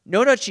 But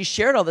no doubt she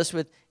shared all this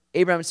with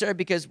Abraham and Sarah,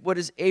 because what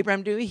does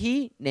Abraham do?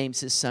 He names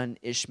his son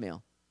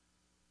Ishmael.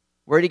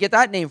 Where did he get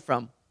that name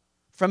from?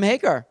 From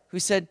Hagar, who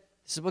said,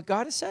 this is what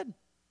God has said.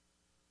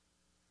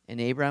 And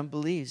Abraham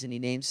believes, and he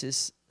names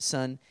his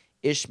son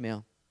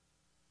Ishmael.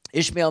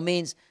 Ishmael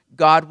means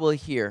God will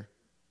hear.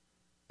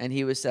 And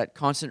he was that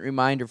constant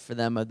reminder for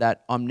them of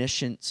that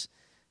omniscience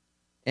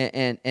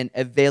and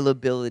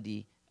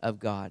availability of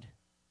God.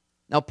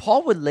 Now,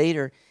 Paul would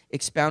later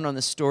expound on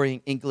the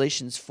story in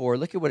Galatians 4.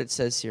 Look at what it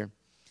says here.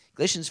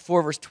 Galatians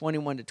 4, verse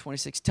 21 to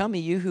 26. Tell me,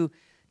 you who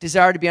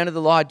desire to be under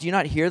the law, do you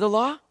not hear the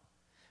law?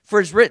 For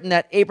it is written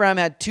that Abraham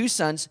had two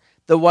sons,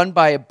 the one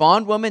by a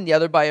bondwoman, the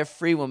other by a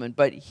free woman.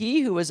 But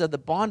he who was of the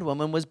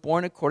bondwoman was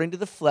born according to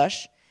the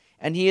flesh,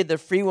 and he of the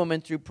free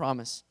woman through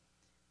promise.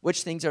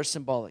 Which things are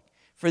symbolic?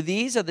 For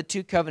these are the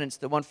two covenants,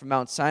 the one from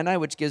Mount Sinai,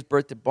 which gives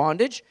birth to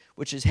bondage,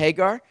 which is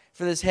Hagar.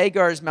 For this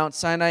Hagar is Mount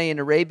Sinai in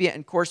Arabia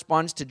and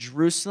corresponds to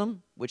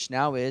Jerusalem, which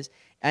now is,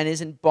 and is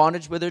in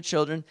bondage with her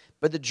children.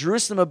 But the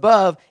Jerusalem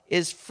above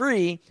is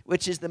free,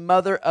 which is the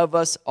mother of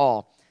us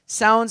all.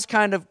 Sounds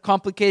kind of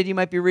complicated. You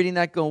might be reading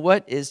that going,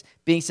 what is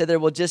being said there?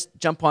 We'll just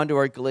jump onto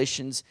our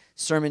Galatians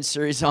sermon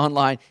series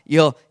online.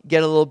 You'll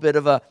get a little bit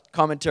of a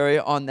commentary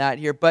on that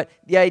here. But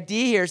the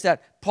idea here is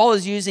that Paul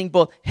is using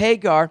both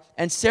Hagar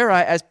and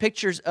Sarai as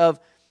pictures of,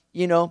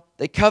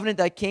 the covenant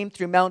that came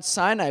through Mount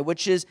Sinai,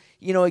 which is,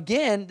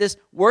 again, this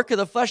work of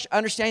the flesh,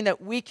 understanding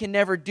that we can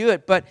never do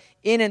it. But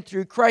in and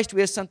through Christ,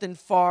 we have something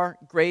far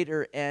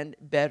greater and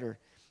better.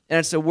 And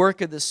it's a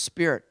work of the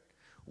Spirit.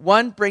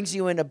 One brings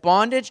you into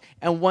bondage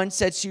and one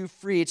sets you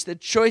free. It's the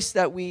choice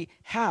that we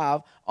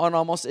have on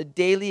almost a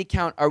daily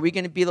account. Are we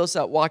going to be those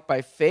that walk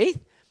by faith,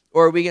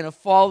 or are we going to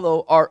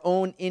follow our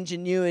own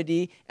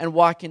ingenuity and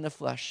walk in the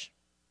flesh?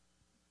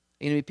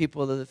 Are you going to be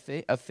people of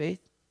faith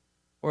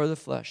or the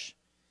flesh?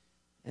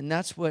 And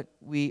that's what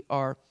we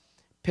are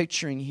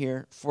picturing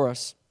here for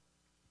us.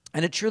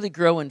 And to truly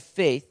grow in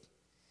faith,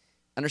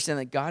 understand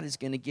that God is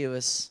going to give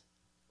us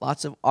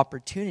lots of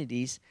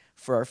opportunities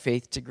for our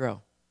faith to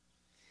grow.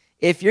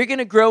 If you're going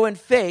to grow in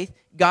faith,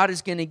 God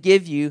is going to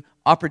give you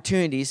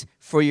opportunities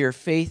for your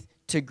faith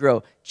to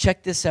grow.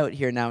 Check this out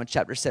here now in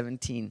chapter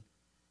 17.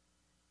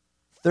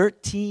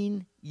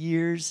 13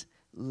 years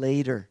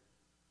later,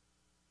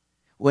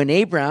 when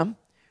Abram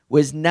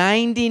was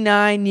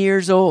 99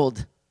 years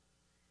old.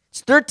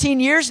 It's 13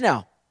 years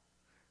now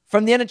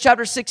from the end of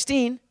chapter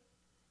 16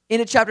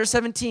 into chapter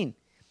 17.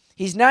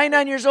 He's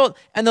 99 years old,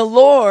 and the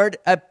Lord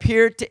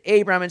appeared to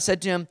Abram and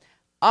said to him,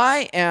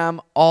 I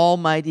am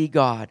Almighty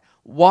God.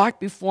 Walk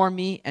before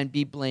me and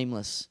be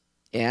blameless.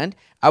 And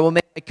I will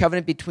make a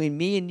covenant between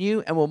me and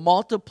you and will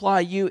multiply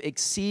you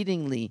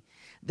exceedingly.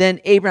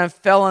 Then Abram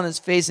fell on his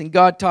face, and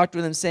God talked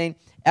with him, saying,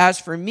 As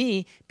for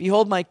me,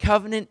 behold, my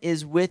covenant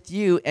is with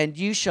you, and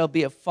you shall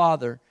be a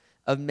father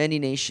of many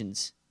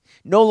nations.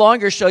 No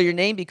longer shall your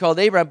name be called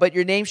Abram, but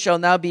your name shall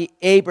now be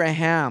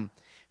Abraham.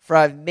 For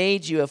I have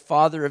made you a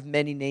father of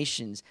many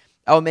nations.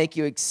 I will make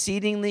you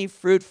exceedingly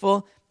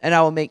fruitful, and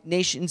I will make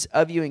nations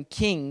of you, and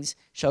kings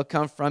shall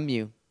come from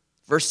you.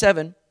 Verse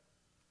 7,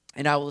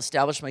 and I will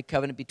establish my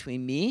covenant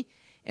between me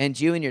and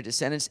you and your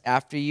descendants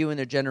after you and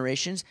their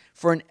generations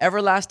for an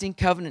everlasting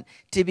covenant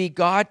to be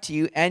God to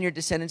you and your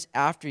descendants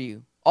after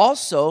you.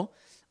 Also,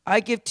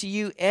 I give to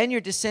you and your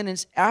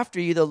descendants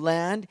after you the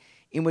land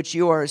in which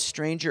you are a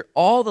stranger,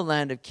 all the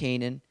land of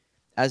Canaan,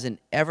 as an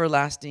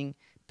everlasting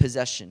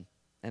possession,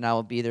 and I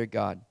will be their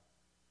God.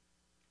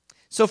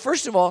 So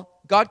first of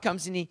all, God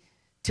comes and he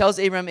tells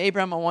Abram,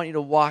 I want you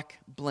to walk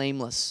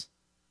blameless.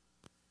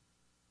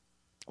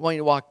 I want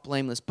you to walk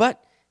blameless.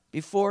 But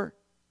before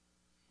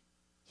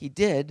he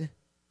did,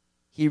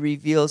 he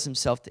reveals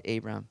himself to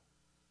Abram.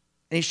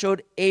 And he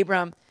showed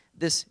Abram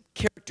this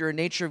character and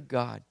nature of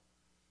God.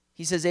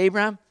 He says,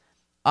 Abram,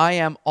 I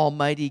am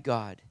Almighty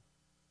God.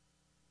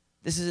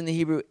 This is in the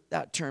Hebrew,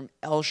 that term,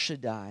 El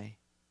Shaddai.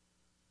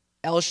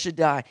 El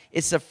Shaddai.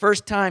 It's the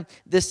first time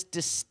this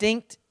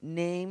distinct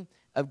name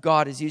of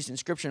God is used in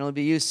Scripture. And it'll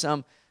be used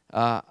some,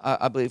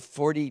 I believe,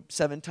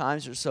 47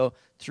 times or so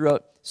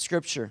throughout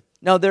Scripture.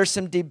 Now, there's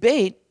some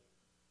debate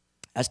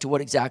as to what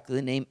exactly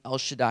the name El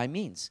Shaddai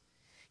means.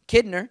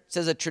 Kidner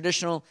says a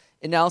traditional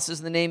analysis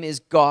of the name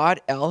is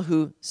God, El,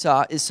 who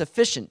saw, is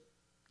sufficient.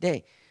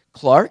 Day.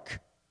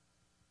 Clark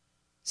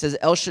says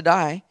El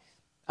Shaddai,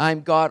 I'm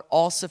God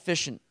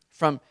all-sufficient.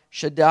 From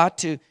Shaddai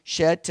to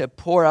shed to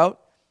pour out.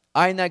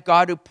 I am that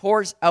God who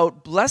pours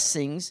out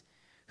blessings,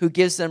 who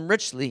gives them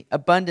richly,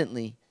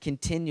 abundantly,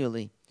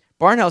 continually.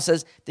 Barnhouse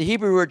says the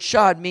Hebrew word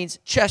shad means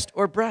chest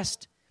or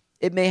breast.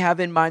 It may have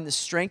in mind the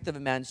strength of a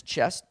man's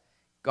chest,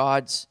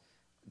 God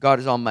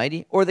is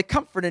almighty, or the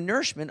comfort and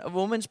nourishment of a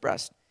woman's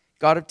breast,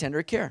 God of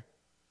tender care.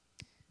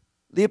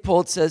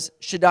 Leopold says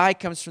Shaddai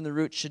comes from the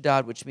root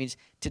shaddad, which means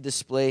to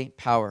display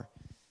power.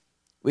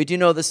 We do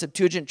know the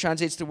Septuagint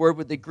translates the word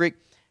with the Greek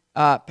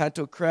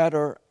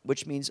pantokrator,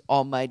 which means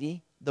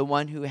almighty, the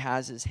one who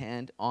has his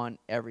hand on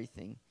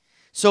everything.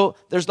 So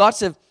there's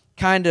lots of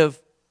kind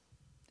of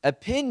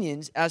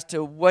opinions as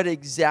to what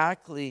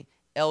exactly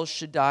El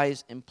Shaddai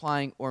is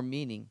implying or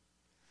meaning.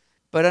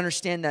 But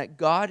understand that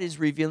God is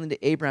revealing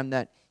to Abraham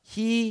that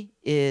he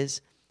is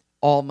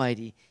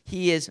almighty.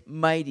 He is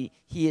mighty.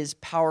 He is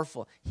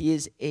powerful. He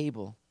is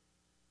able.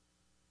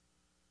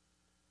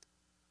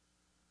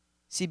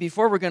 See,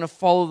 before we're going to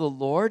follow the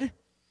Lord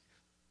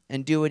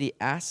and do what he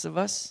asks of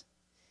us,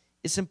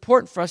 it's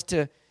important for us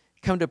to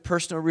come to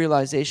personal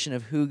realization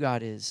of who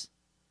God is.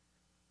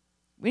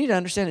 We need to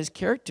understand his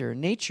character and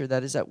nature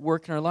that is at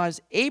work in our lives.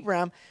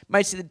 Abraham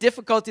might see the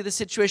difficulty of the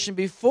situation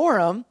before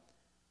him,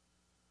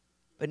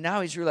 but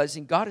now he's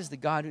realizing God is the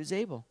God who's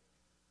able.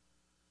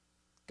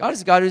 God is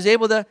the God who's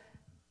able to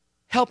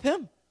help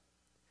him,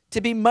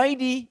 to be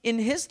mighty in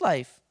his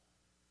life,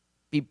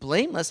 be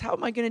blameless. How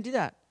am I going to do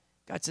that?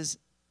 God says,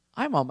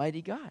 I'm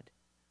Almighty God.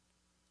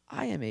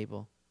 I am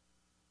able.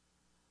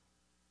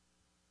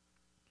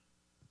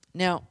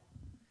 Now,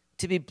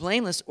 to be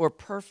blameless or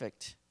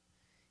perfect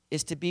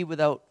is to be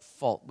without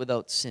fault,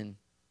 without sin.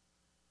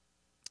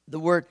 The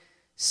word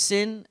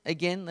sin,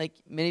 again, like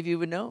many of you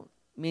would know,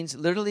 means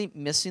literally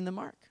missing the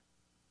mark.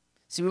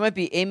 See, we might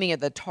be aiming at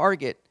the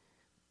target,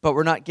 but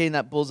we're not getting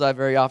that bullseye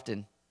very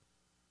often.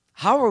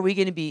 How are we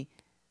going to be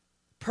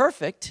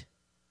perfect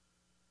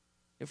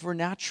if we're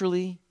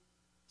naturally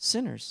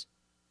sinners?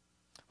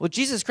 Well,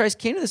 Jesus Christ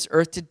came to this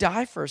earth to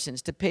die for our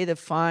sins, to pay the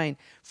fine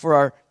for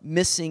our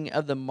missing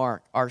of the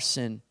mark, our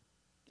sin.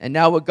 And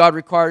now what God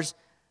requires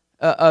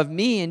of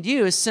me and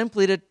you is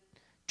simply to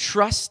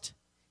trust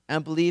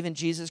and believe in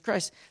Jesus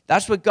Christ.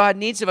 That's what God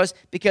needs of us,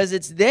 because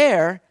it's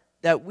there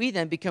that we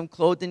then become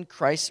clothed in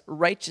Christ's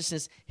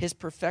righteousness, his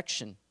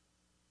perfection.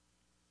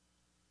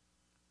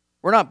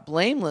 We're not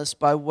blameless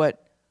by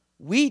what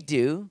we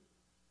do.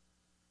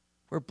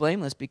 We're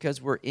blameless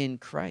because we're in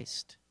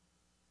Christ.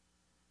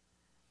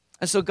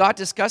 And so God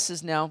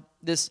discusses now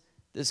this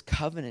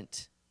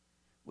covenant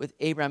with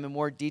Abraham in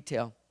more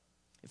detail.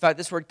 In fact,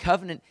 this word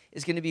covenant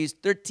is going to be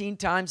used 13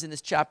 times in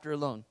this chapter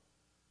alone.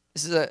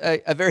 This is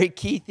a very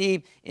key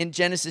theme in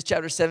Genesis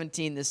chapter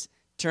 17, this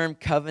term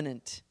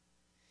covenant.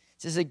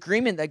 It's this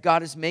agreement that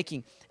God is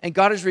making. And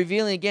God is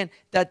revealing again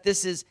that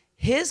this is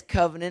his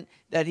covenant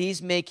that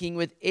he's making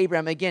with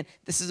Abraham. Again,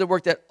 this is a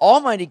work that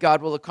Almighty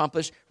God will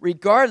accomplish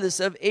regardless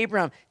of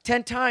Abraham.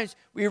 10 times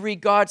we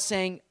read God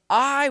saying,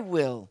 I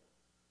will.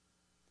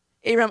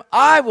 Abraham,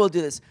 I will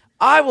do this.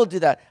 I will do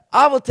that.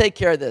 I will take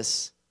care of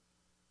this.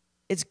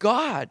 It's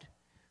God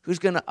who's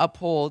going to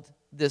uphold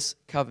this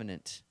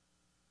covenant.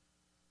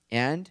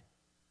 And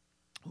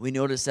we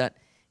notice that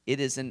it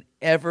is an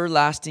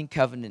everlasting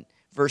covenant.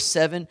 Verse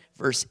 7,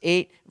 verse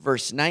 8,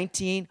 verse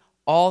 19,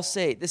 all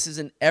say this is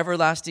an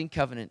everlasting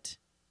covenant.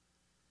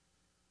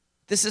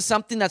 This is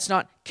something that's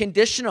not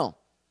conditional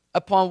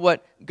upon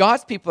what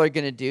God's people are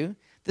going to do.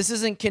 This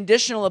isn't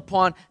conditional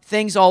upon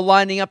things all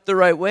lining up the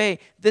right way.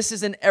 This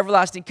is an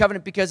everlasting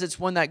covenant because it's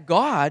one that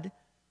God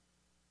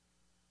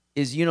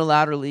is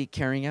unilaterally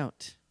carrying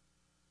out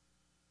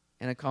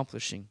and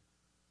accomplishing.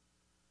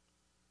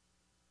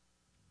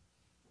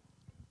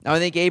 Now I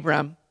think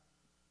Abraham,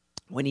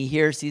 when he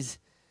hears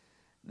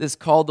this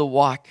call to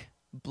walk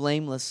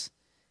blameless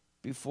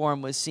before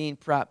him, was seeing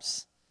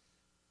perhaps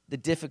the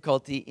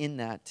difficulty in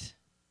that.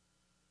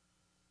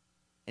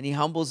 And he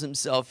humbles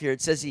himself here.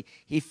 It says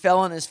he fell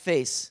on his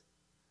face.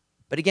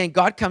 But again,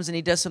 God comes and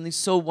he does something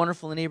so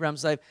wonderful in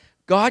Abraham's life.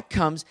 God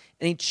comes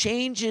and he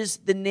changes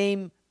the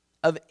name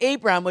of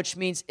Abraham, which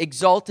means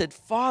exalted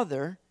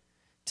father,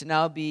 to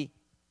now be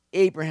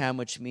Abraham,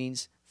 which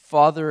means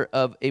father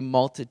of a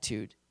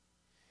multitude.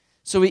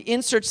 So he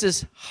inserts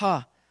this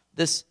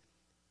this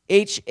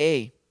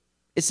H-A.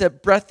 It's a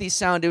breathy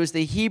sound. It was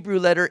the Hebrew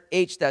letter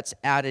H that's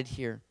added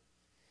here.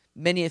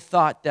 Many have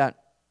thought that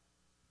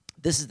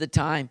this is the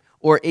time,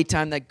 or a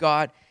time that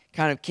God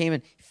kind of came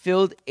and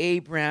filled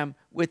Abraham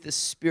with the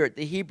Spirit.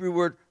 The Hebrew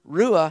word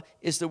ruah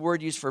is the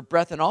word used for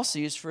breath and also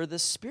used for the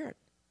Spirit.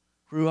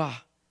 Ruah.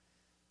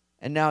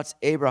 And now it's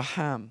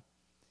Abraham.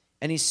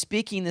 And he's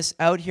speaking this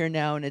out here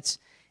now, and it's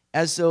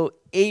as though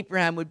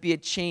Abraham would be a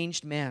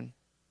changed man.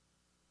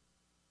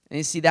 And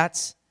you see,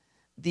 that's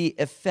the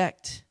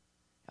effect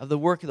of the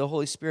work of the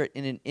Holy Spirit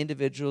in an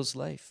individual's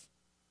life.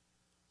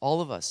 All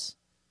of us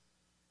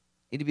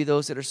need to be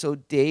those that are so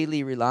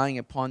daily relying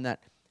upon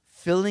that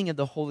filling of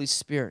the Holy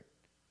Spirit.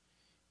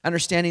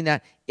 Understanding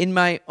that in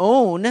my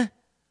own,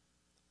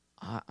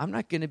 I'm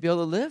not going to be able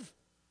to live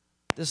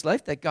this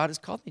life that God has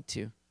called me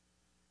to.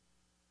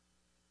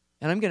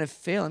 And I'm going to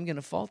fail, I'm going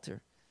to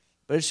falter.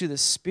 But it's through the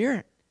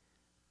Spirit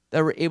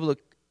that we're able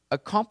to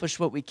accomplish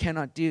what we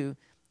cannot do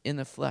in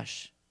the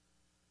flesh.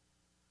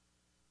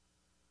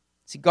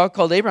 See, God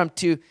called Abraham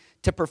to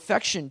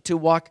perfection, to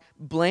walk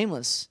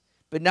blameless.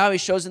 But now he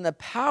shows him the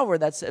power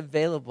that's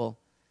available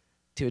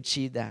to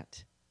achieve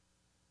that.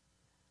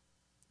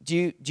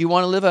 Do you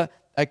want to live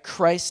a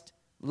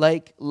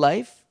Christ-like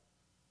life?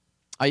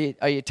 Are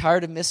you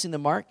tired of missing the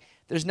mark?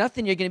 There's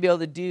nothing you're going to be able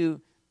to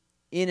do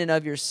in and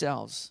of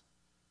yourselves.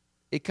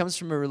 It comes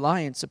from a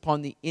reliance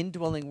upon the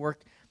indwelling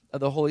work of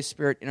the Holy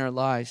Spirit in our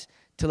lives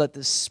to let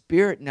the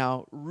Spirit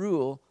now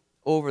rule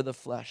over the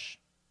flesh.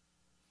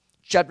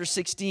 Chapter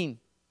 16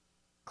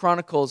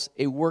 chronicles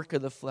a work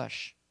of the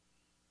flesh.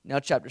 Now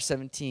chapter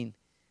 17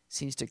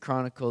 seems to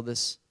chronicle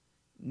this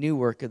new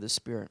work of the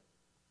Spirit.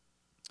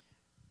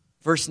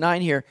 Verse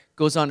 9 here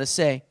goes on to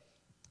say,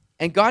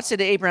 and God said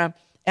to Abraham,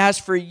 as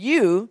for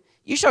you,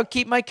 you shall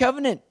keep my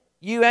covenant,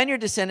 you and your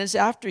descendants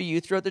after you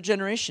throughout the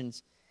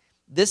generations.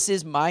 This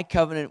is my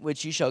covenant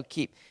which you shall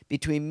keep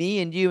between me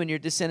and you and your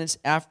descendants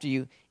after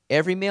you.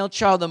 Every male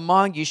child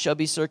among you shall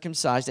be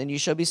circumcised, and you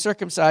shall be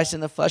circumcised in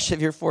the flesh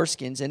of your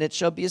foreskins, and it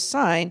shall be a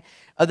sign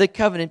of the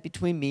covenant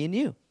between me and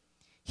you.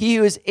 He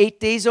who is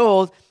 8 days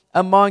old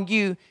among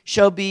you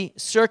shall be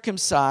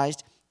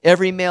circumcised,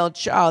 every male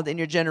child in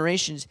your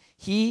generations.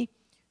 He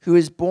who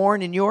is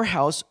born in your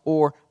house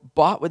or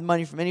bought with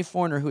money from any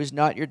foreigner who is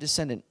not your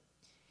descendant.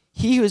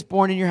 He who is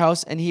born in your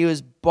house and he who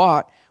is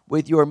bought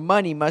with your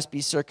money must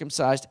be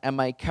circumcised, and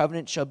my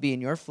covenant shall be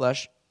in your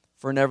flesh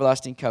for an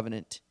everlasting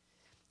covenant.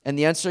 And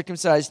the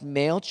uncircumcised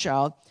male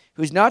child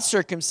who is not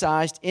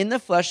circumcised in the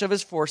flesh of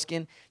his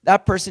foreskin,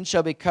 that person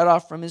shall be cut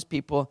off from his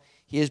people.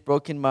 He has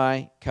broken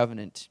my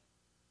covenant.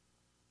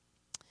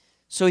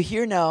 So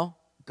here now,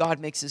 God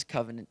makes his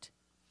covenant.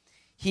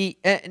 He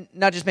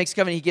not just makes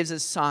covenant, he gives a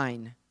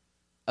sign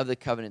of the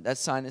covenant. That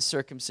sign is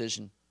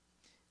circumcision.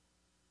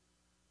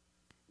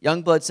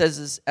 Youngblood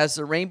says, as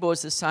the rainbow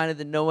is the sign of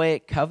the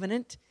Noahic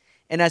covenant,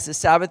 and as the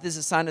Sabbath is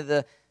the sign of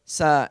the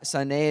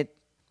Sinaitic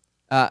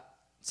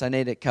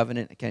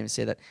covenant. I can't even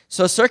say that.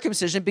 So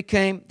circumcision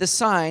became the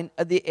sign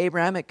of the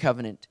Abrahamic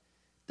covenant.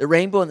 The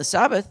rainbow and the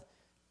Sabbath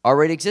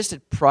already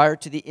existed prior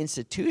to the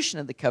institution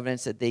of the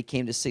covenants that they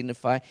came to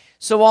signify.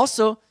 So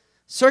also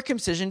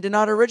Circumcision did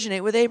not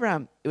originate with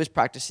Abraham. It was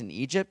practiced in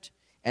Egypt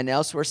and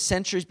elsewhere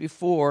centuries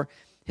before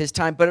his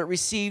time, but it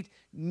received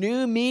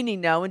new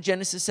meaning now in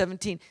Genesis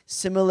 17.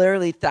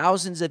 Similarly,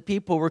 thousands of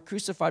people were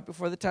crucified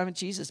before the time of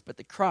Jesus, but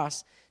the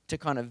cross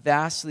took on a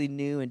vastly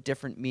new and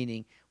different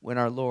meaning when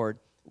our Lord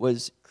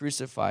was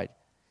crucified.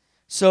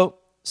 So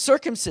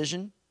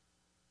circumcision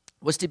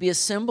was to be a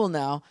symbol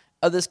now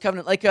of this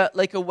covenant,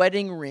 like a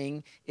wedding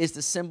ring is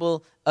the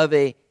symbol of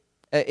a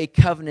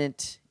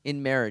covenant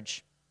in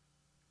marriage.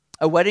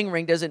 A wedding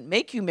ring doesn't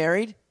make you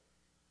married,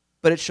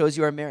 but it shows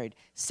you are married.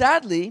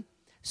 Sadly,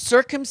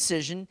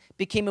 circumcision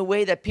became a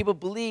way that people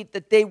believed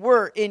that they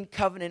were in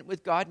covenant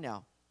with God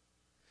now.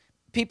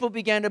 People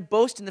began to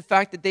boast in the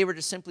fact that they were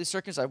just simply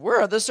circumcised.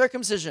 We're the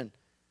circumcision.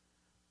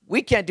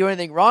 We can't do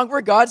anything wrong. We're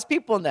God's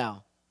people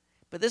now.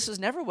 But this was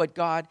never what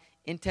God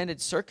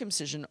intended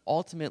circumcision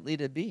ultimately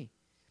to be.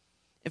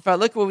 In fact,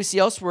 look at what we see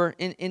elsewhere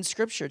in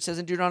Scripture. It says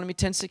in Deuteronomy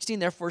 10:16,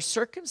 therefore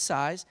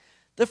circumcise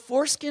the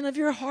foreskin of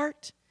your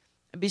heart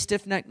and be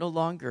stiff-necked no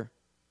longer.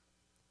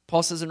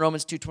 Paul says in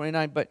Romans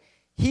 2:29, but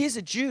he is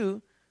a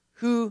Jew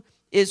who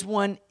is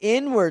one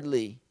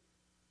inwardly,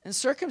 and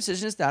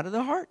circumcision is that of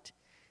the heart,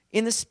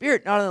 in the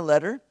spirit, not in the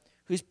letter,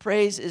 whose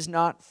praise is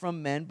not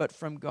from men, but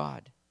from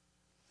God.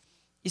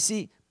 You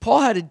see, Paul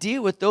had to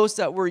deal with those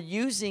that were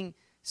using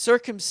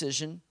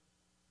circumcision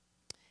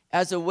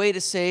as a way to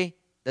say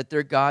that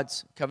they're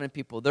God's covenant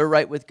people. They're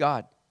right with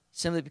God,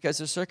 simply because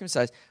they're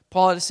circumcised.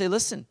 Paul had to say,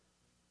 listen,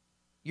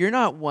 you're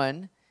not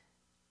one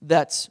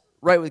that's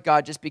right with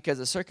God just because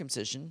of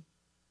circumcision.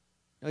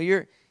 No,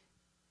 you're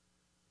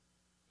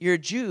a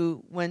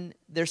Jew when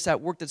there's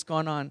that work that's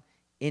gone on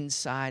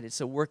inside.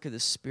 It's a work of the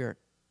Spirit.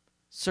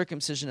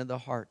 Circumcision of the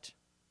heart.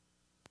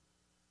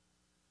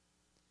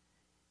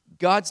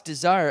 God's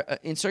desire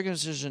in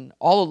circumcision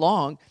all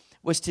along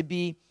was to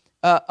be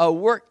a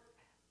work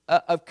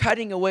of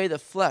cutting away the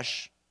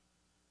flesh,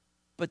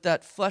 but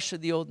that flesh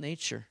of the old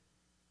nature.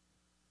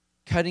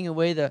 Cutting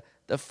away the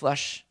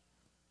flesh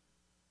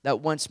that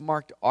once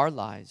marked our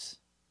lives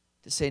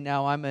to say,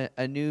 now I'm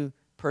a new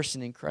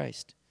person in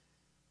Christ.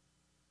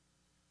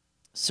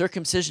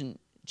 Circumcision,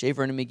 J.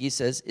 Vernon McGee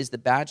says, is the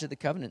badge of the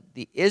covenant.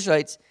 The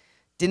Israelites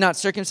did not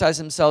circumcise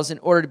themselves in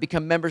order to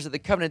become members of the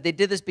covenant. They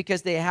did this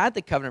because they had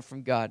the covenant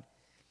from God.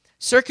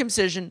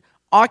 Circumcision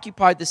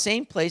occupied the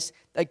same place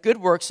that good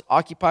works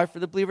occupy for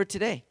the believer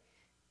today.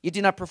 You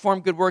do not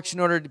perform good works in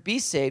order to be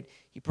saved.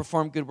 You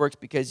perform good works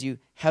because you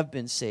have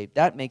been saved.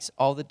 That makes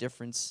all the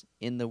difference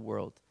in the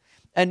world.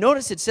 And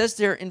notice it says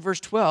there in verse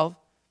 12,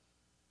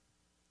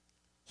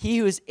 he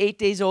who is 8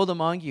 days old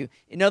among you.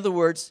 In other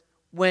words,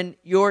 when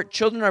your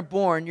children are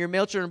born, your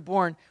male children are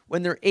born,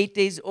 when they're 8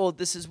 days old,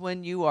 this is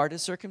when you are to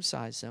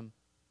circumcise them.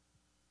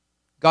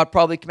 God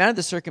probably commanded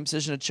the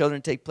circumcision of children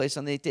to take place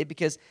on the 8th day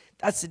because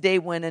that's the day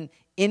when an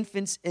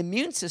infant's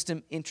immune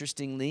system,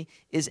 interestingly,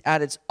 is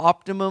at its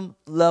optimum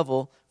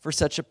level for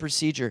such a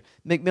procedure.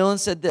 Macmillan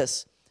said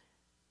this,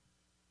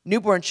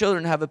 newborn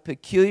children have a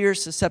peculiar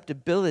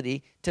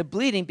susceptibility to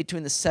bleeding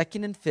between the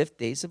 2nd and 5th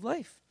days of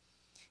life.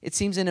 It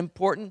seems an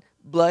important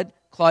blood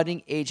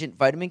clotting agent,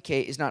 vitamin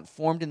K, is not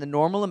formed in the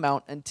normal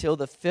amount until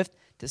the 5th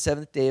to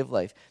 7th day of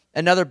life.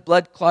 Another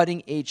blood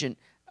clotting agent,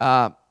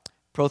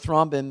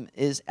 prothrombin,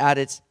 is at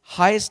its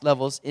highest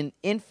levels in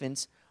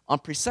infants on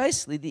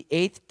precisely the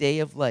 8th day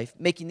of life,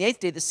 making the 8th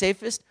day the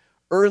safest,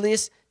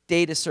 earliest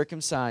day to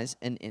circumcise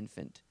an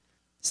infant.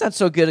 It's not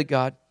so good of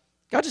God.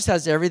 God just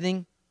has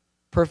everything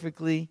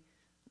perfectly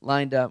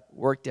lined up,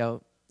 worked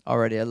out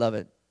already. I love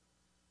it.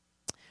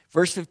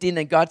 Verse 15,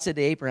 then God said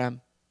to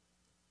Abraham,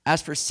 as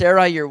for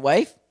Sarai, your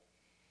wife,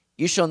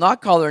 you shall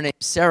not call her name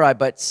Sarai,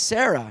 but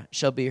Sarah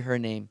shall be her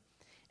name.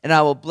 And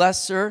I will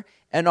bless her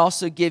and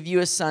also give you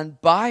a son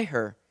by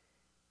her.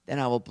 Then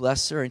I will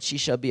bless her, and she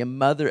shall be a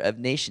mother of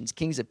nations.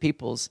 Kings of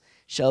peoples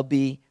shall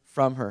be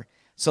from her.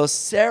 So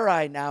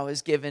Sarai now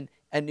is given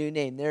a new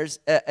name. There's,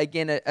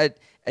 again,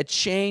 a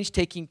change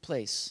taking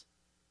place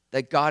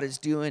that God is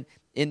doing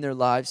in their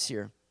lives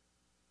here.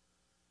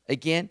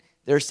 Again,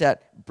 there's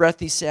that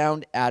breathy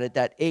sound added,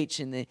 that H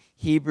in the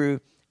Hebrew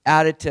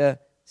added to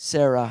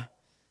Sarah.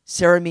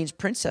 Sarah means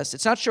princess.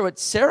 It's not sure what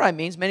Sarai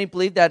means. Many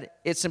believe that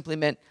it simply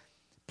meant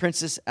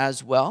princess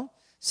as well.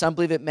 Some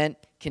believe it meant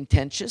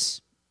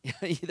contentious.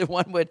 Either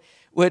one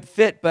would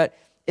fit, but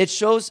it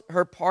shows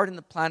her part in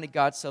the plan of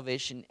God's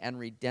salvation and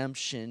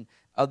redemption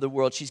of the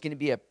world. She's going to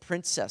be a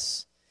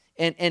princess.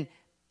 And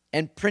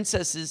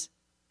princesses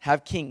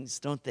have kings,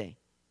 don't they?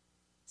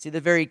 See,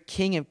 the very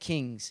King of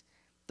Kings,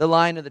 the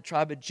Lion of the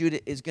tribe of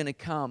Judah, is going to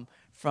come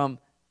from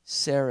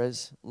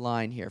Sarah's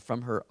line here,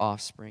 from her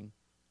offspring.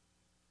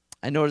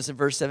 I notice in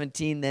verse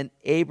 17, then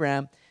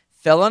Abraham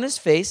fell on his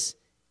face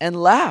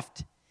and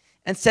laughed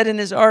and said in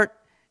his heart,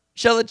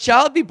 shall a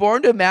child be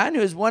born to a man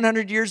who is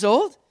 100 years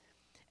old?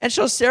 And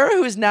shall Sarah,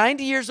 who is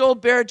 90 years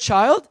old, bear a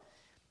child?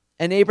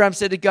 And Abraham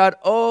said to God,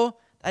 oh,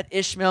 that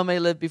Ishmael may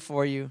live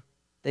before you.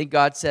 Then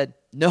God said,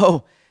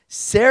 no,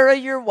 Sarah,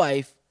 your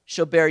wife,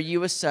 shall bear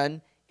you a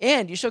son,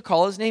 and you shall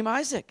call his name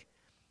Isaac.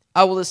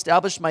 I will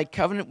establish my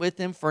covenant with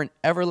him for an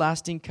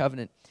everlasting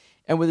covenant,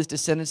 and with his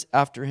descendants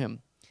after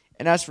him.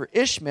 And as for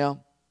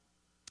Ishmael,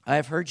 I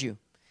have heard you.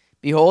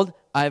 Behold,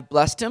 I have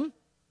blessed him,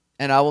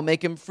 and I will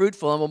make him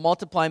fruitful, and will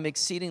multiply him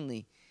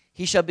exceedingly.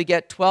 He shall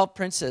beget 12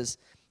 princes,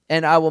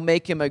 and I will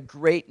make him a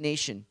great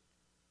nation.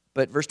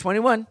 But verse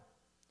 21,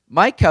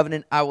 my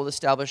covenant I will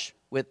establish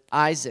with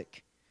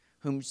Isaac,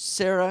 whom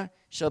Sarah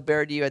shall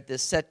bear to you at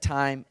this set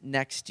time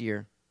next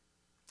year.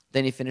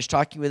 Then he finished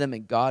talking with him,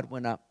 and God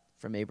went up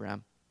from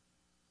Abraham.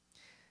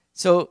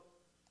 So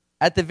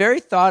at the very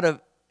thought of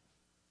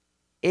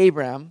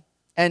Abraham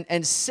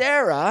and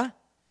Sarah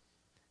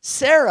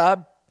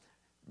birthing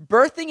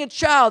a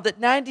child at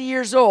 90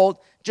 years old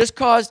just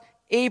caused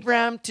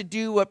Abraham to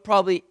do what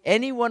probably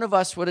any one of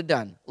us would have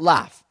done,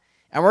 laugh.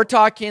 And we're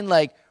talking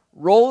like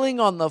rolling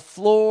on the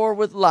floor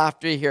with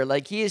laughter here.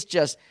 Like he's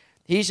just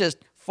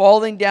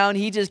falling down.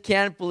 He just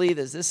can't believe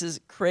this. This is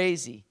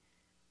crazy.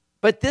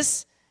 But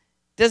this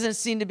doesn't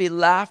seem to be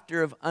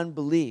laughter of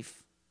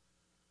unbelief.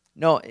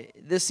 No,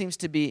 this seems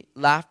to be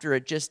laughter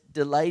at just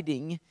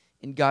delighting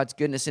in God's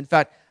goodness. In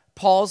fact,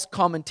 Paul's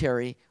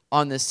commentary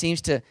on this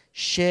seems to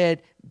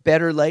shed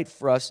better light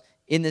for us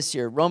in this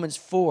year. Romans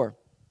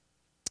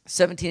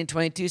 4:17 and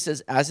 22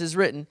 says, as is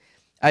written,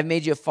 I've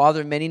made you a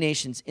father of many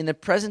nations in the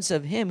presence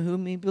of him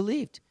whom he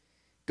believed.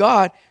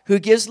 God, who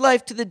gives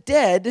life to the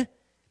dead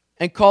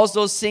and calls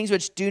those things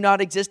which do not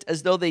exist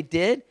as though they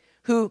did,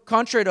 who,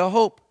 contrary to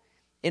hope,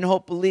 in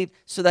hope believed,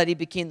 so that he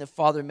became the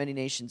father of many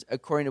nations,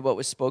 according to what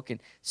was spoken.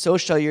 So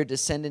shall your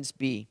descendants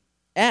be.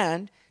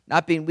 And,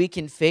 not being weak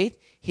in faith,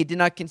 he did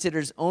not consider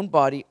his own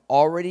body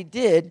already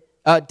dead,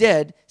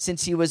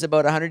 since he was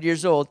about 100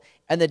 years old,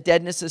 and the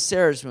deadness of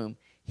Sarah's womb.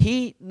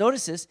 He,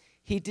 notice this,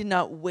 he did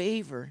not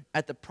waver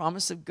at the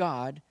promise of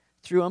God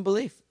through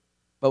unbelief,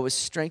 but was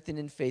strengthened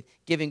in faith,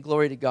 giving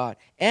glory to God,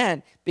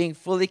 and being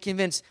fully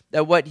convinced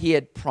that what he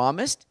had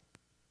promised,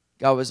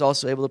 God was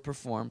also able to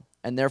perform,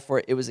 and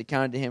therefore it was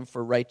accounted to him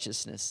for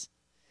righteousness.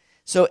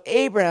 So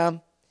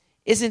Abraham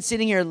isn't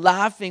sitting here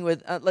laughing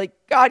with, like,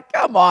 God,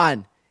 come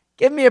on,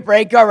 give me a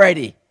break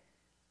already.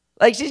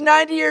 Like, she's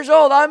 90 years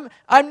old, I'm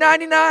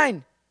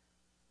 99,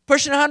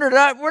 pushing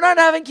 100, we're not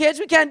having kids,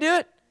 we can't do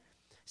it.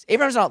 So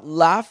Abraham's not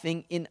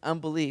laughing in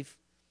unbelief.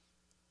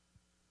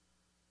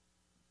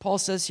 Paul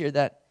says here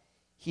that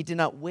he did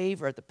not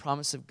waver at the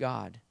promise of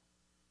God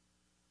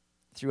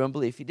through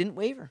unbelief. He didn't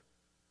waver.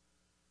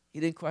 He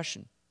didn't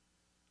question.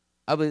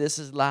 I believe this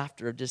is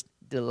laughter of just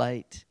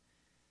delight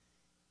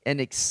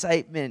and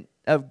excitement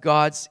of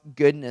God's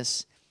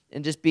goodness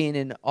and just being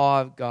in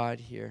awe of God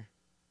here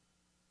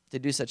to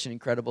do such an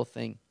incredible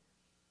thing.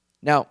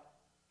 Now,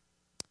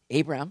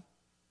 Abraham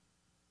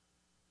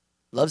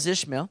loves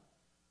Ishmael.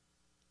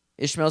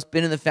 Ishmael's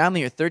been in the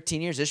family here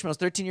 13 years. Ishmael's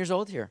 13 years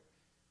old here.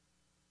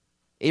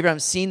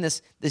 Abraham's seen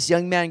this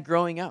young man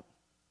growing up.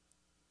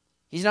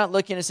 He's not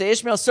looking to say,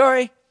 Ishmael,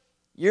 sorry,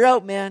 you're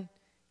out, man.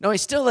 No,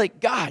 he's still like,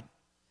 God.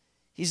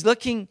 He's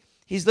looking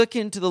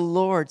to the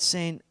Lord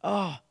saying,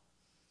 oh,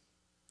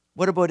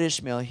 what about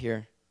Ishmael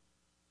here?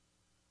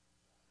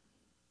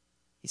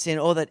 He's saying,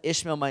 oh, that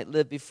Ishmael might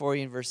live before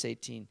you in verse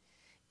 18.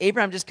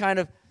 Abraham just kind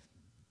of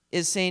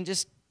is saying,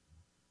 just,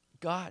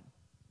 God,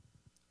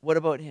 what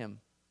about him?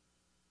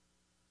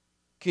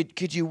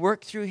 Could you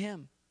work through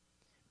him?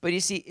 But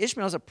you see,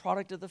 Ishmael is a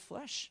product of the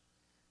flesh.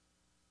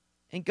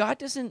 And God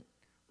doesn't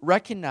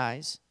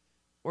recognize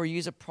or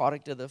use a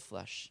product of the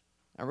flesh.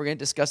 And we're going to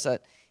discuss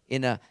that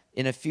in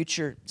a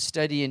future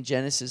study in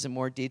Genesis in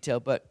more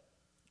detail. But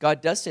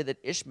God does say that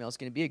Ishmael is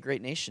going to be a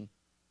great nation.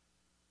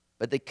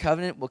 But the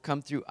covenant will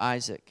come through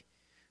Isaac,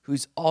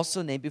 who's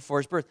also named before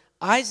his birth.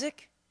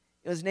 Isaac,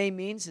 his name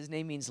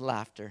means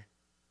laughter.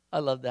 I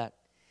love that.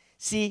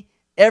 See,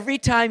 every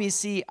time you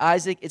see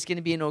Isaac, it's going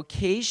to be an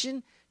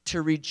occasion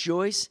to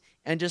rejoice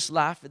and just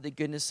laugh at the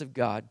goodness of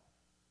God.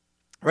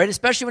 Right?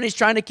 Especially when he's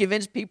trying to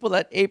convince people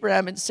that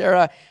Abraham and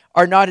Sarah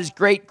are not his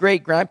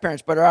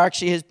great-great-grandparents, but are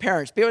actually his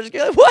parents. People are just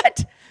going,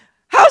 what?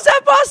 How's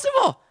that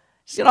possible?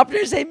 He's going to up there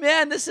and say,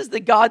 man, this is the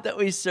God that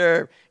we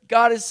serve.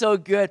 God is so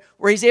good,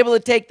 where he's able to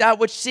take that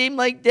which seemed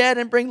like dead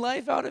and bring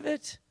life out of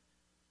it.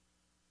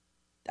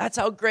 That's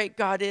how great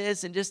God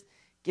is, and just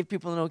give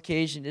people an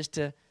occasion just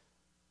to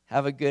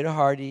have a good,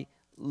 hearty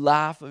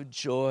laugh of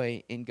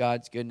joy in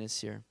God's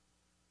goodness here.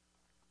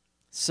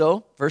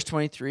 So, verse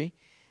 23,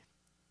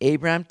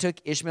 Abraham took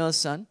Ishmael his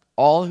son,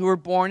 all who were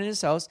born in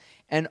his house,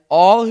 and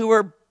all who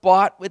were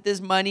bought with his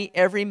money,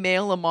 every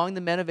male among the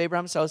men of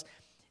Abraham's house,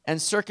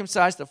 and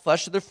circumcised the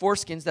flesh of their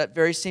foreskins that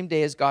very same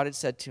day as God had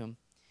said to him.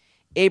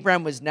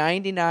 Abraham was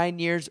 99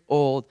 years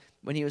old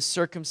when he was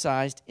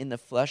circumcised in the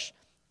flesh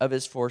of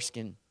his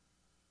foreskin.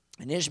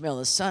 And Ishmael,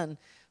 his son,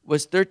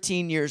 was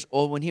 13 years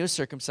old when he was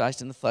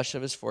circumcised in the flesh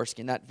of his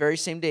foreskin. That very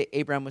same day,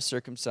 Abraham was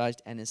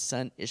circumcised, and his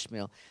son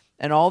Ishmael.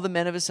 And all the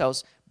men of his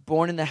house,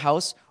 born in the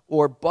house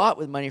or bought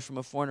with money from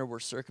a foreigner, were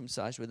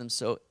circumcised with him.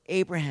 So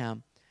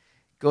Abraham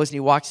goes and he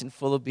walks in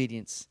full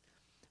obedience.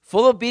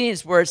 Full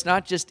obedience where it's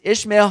not just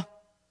Ishmael,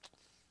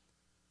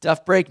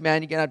 tough break,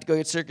 man, you're going to have to go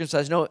get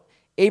circumcised. No,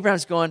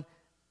 Abraham's going,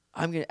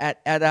 I'm going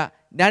to, at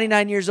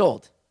 99 years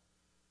old,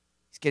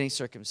 he's getting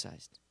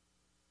circumcised.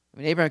 I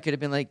mean, Abraham could have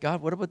been like,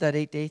 God, what about that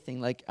 8-day thing?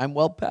 Like, I'm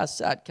well past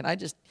that. Can I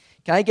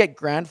get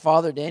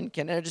grandfathered in?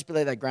 Can I just be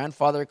like that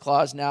grandfather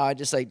clause now? I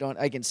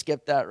can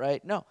skip that,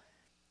 right? No.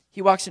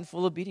 He walks in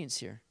full obedience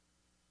here.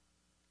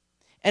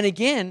 And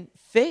again,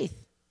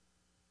 faith.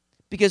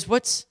 Because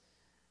what's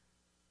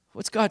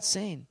God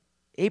saying?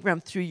 Abraham,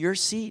 through your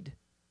seed.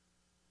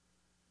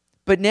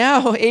 But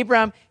now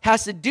Abraham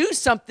has to do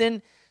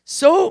something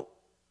so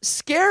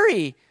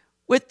scary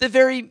with the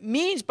very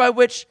means by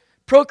which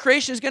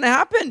procreation is going to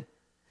happen.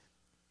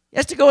 He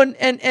has to go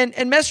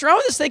and mess around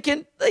with this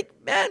thinking, like,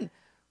 man,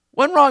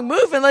 one wrong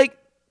move and like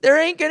there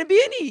ain't going to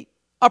be any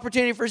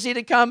opportunity for seed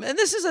to come. And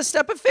this is a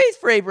step of faith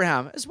for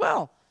Abraham as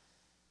well.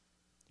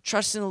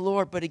 Trust in the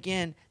Lord, but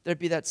again, there'd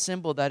be that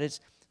symbol that it's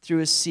through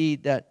his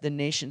seed that the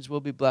nations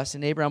will be blessed.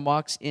 And Abraham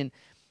walks in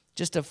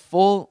just a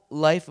full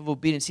life of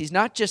obedience. He's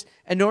not just,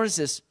 and notice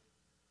this,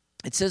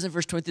 it says in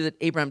verse 23 that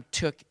Abraham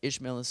took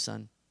Ishmael his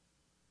son.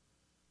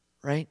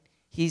 Right?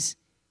 He's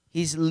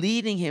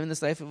leading him in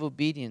this life of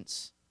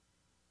obedience.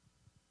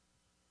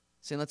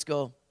 Saying, let's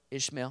go,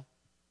 Ishmael.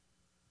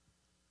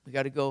 We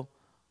got to go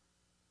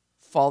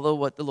follow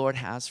what the Lord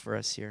has for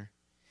us here.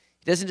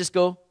 He doesn't just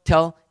go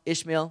tell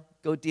Ishmael,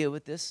 go deal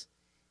with this.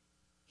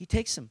 He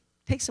takes him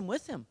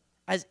with him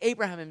as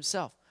Abraham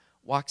himself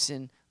walks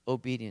in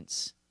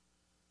obedience.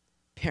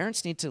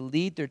 Parents need to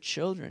lead their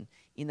children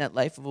in that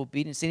life of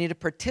obedience. They need to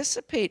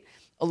participate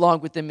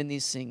along with them in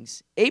these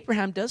things.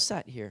 Abraham does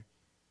that here.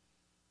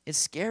 It's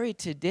scary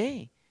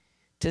today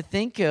to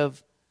think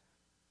of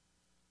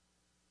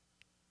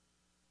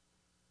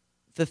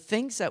the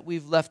things that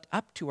we've left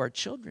up to our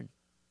children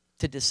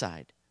to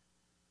decide.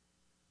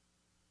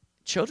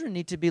 Children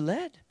need to be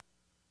led.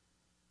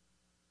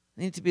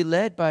 They need to be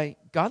led by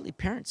godly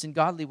parents in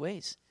godly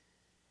ways.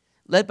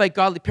 Led by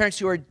godly parents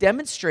who are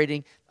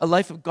demonstrating a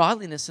life of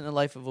godliness and a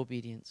life of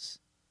obedience.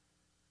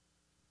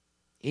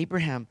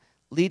 Abraham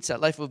leads that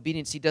life of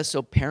obedience. He does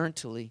so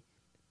parentally,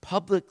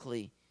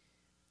 publicly,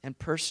 and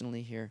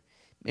personally here.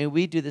 May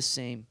we do the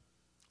same.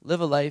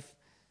 Live a life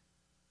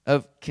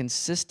of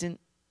consistent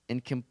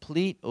and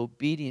complete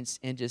obedience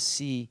and just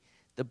see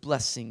the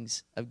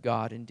blessings of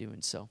God in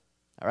doing so.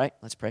 All right,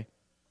 let's pray.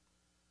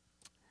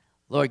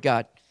 Lord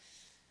God,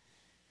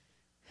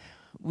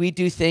 we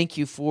do thank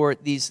you for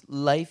these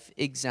life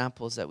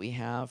examples that we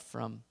have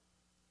from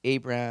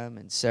Abraham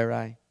and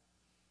Sarai,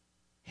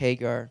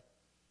 Hagar.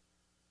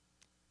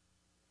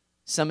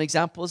 Some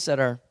examples that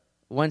are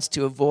ones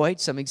to avoid,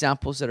 some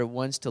examples that are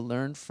ones to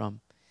learn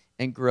from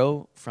and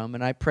grow from.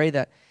 And I pray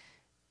that,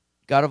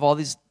 God, of all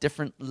these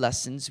different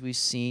lessons we've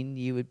seen,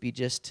 you would be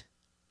just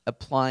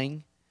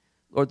applying,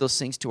 Lord, those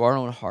things to our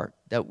own heart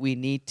that we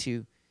need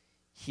to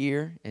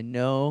hear and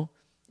know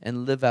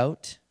and live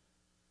out.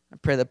 I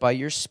pray that by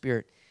your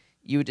Spirit,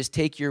 you would just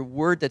take your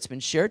word that's been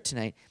shared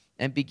tonight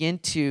and begin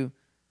to,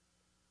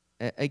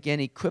 again,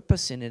 equip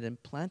us in it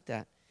and plant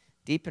that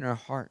deep in our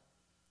heart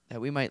that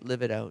we might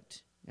live it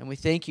out. And we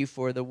thank you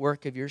for the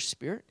work of your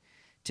Spirit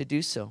to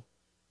do so.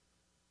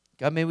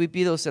 God, may we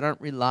be those that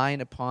aren't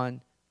relying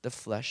upon the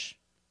flesh,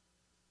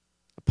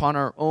 upon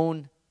our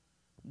own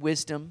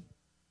wisdom,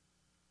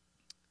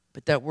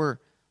 but that we're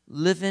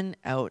living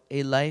out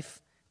a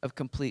life of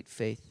complete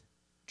faith,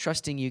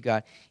 trusting you,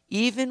 God.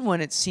 Even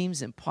when it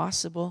seems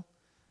impossible,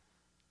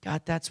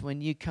 God, that's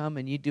when you come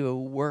and you do a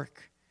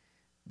work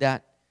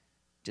that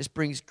just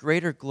brings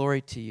greater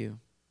glory to you.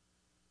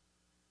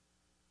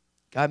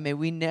 God, may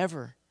we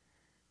never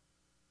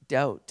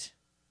doubt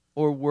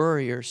or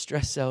worry or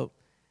stress out,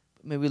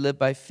 but may we live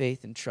by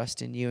faith and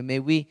trust in you. And may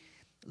we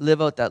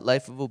live out that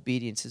life of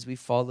obedience as we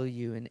follow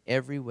you in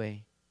every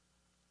way.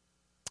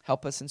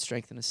 Help us and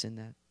strengthen us in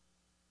that.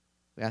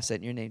 We ask that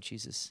in your name,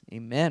 Jesus.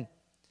 Amen.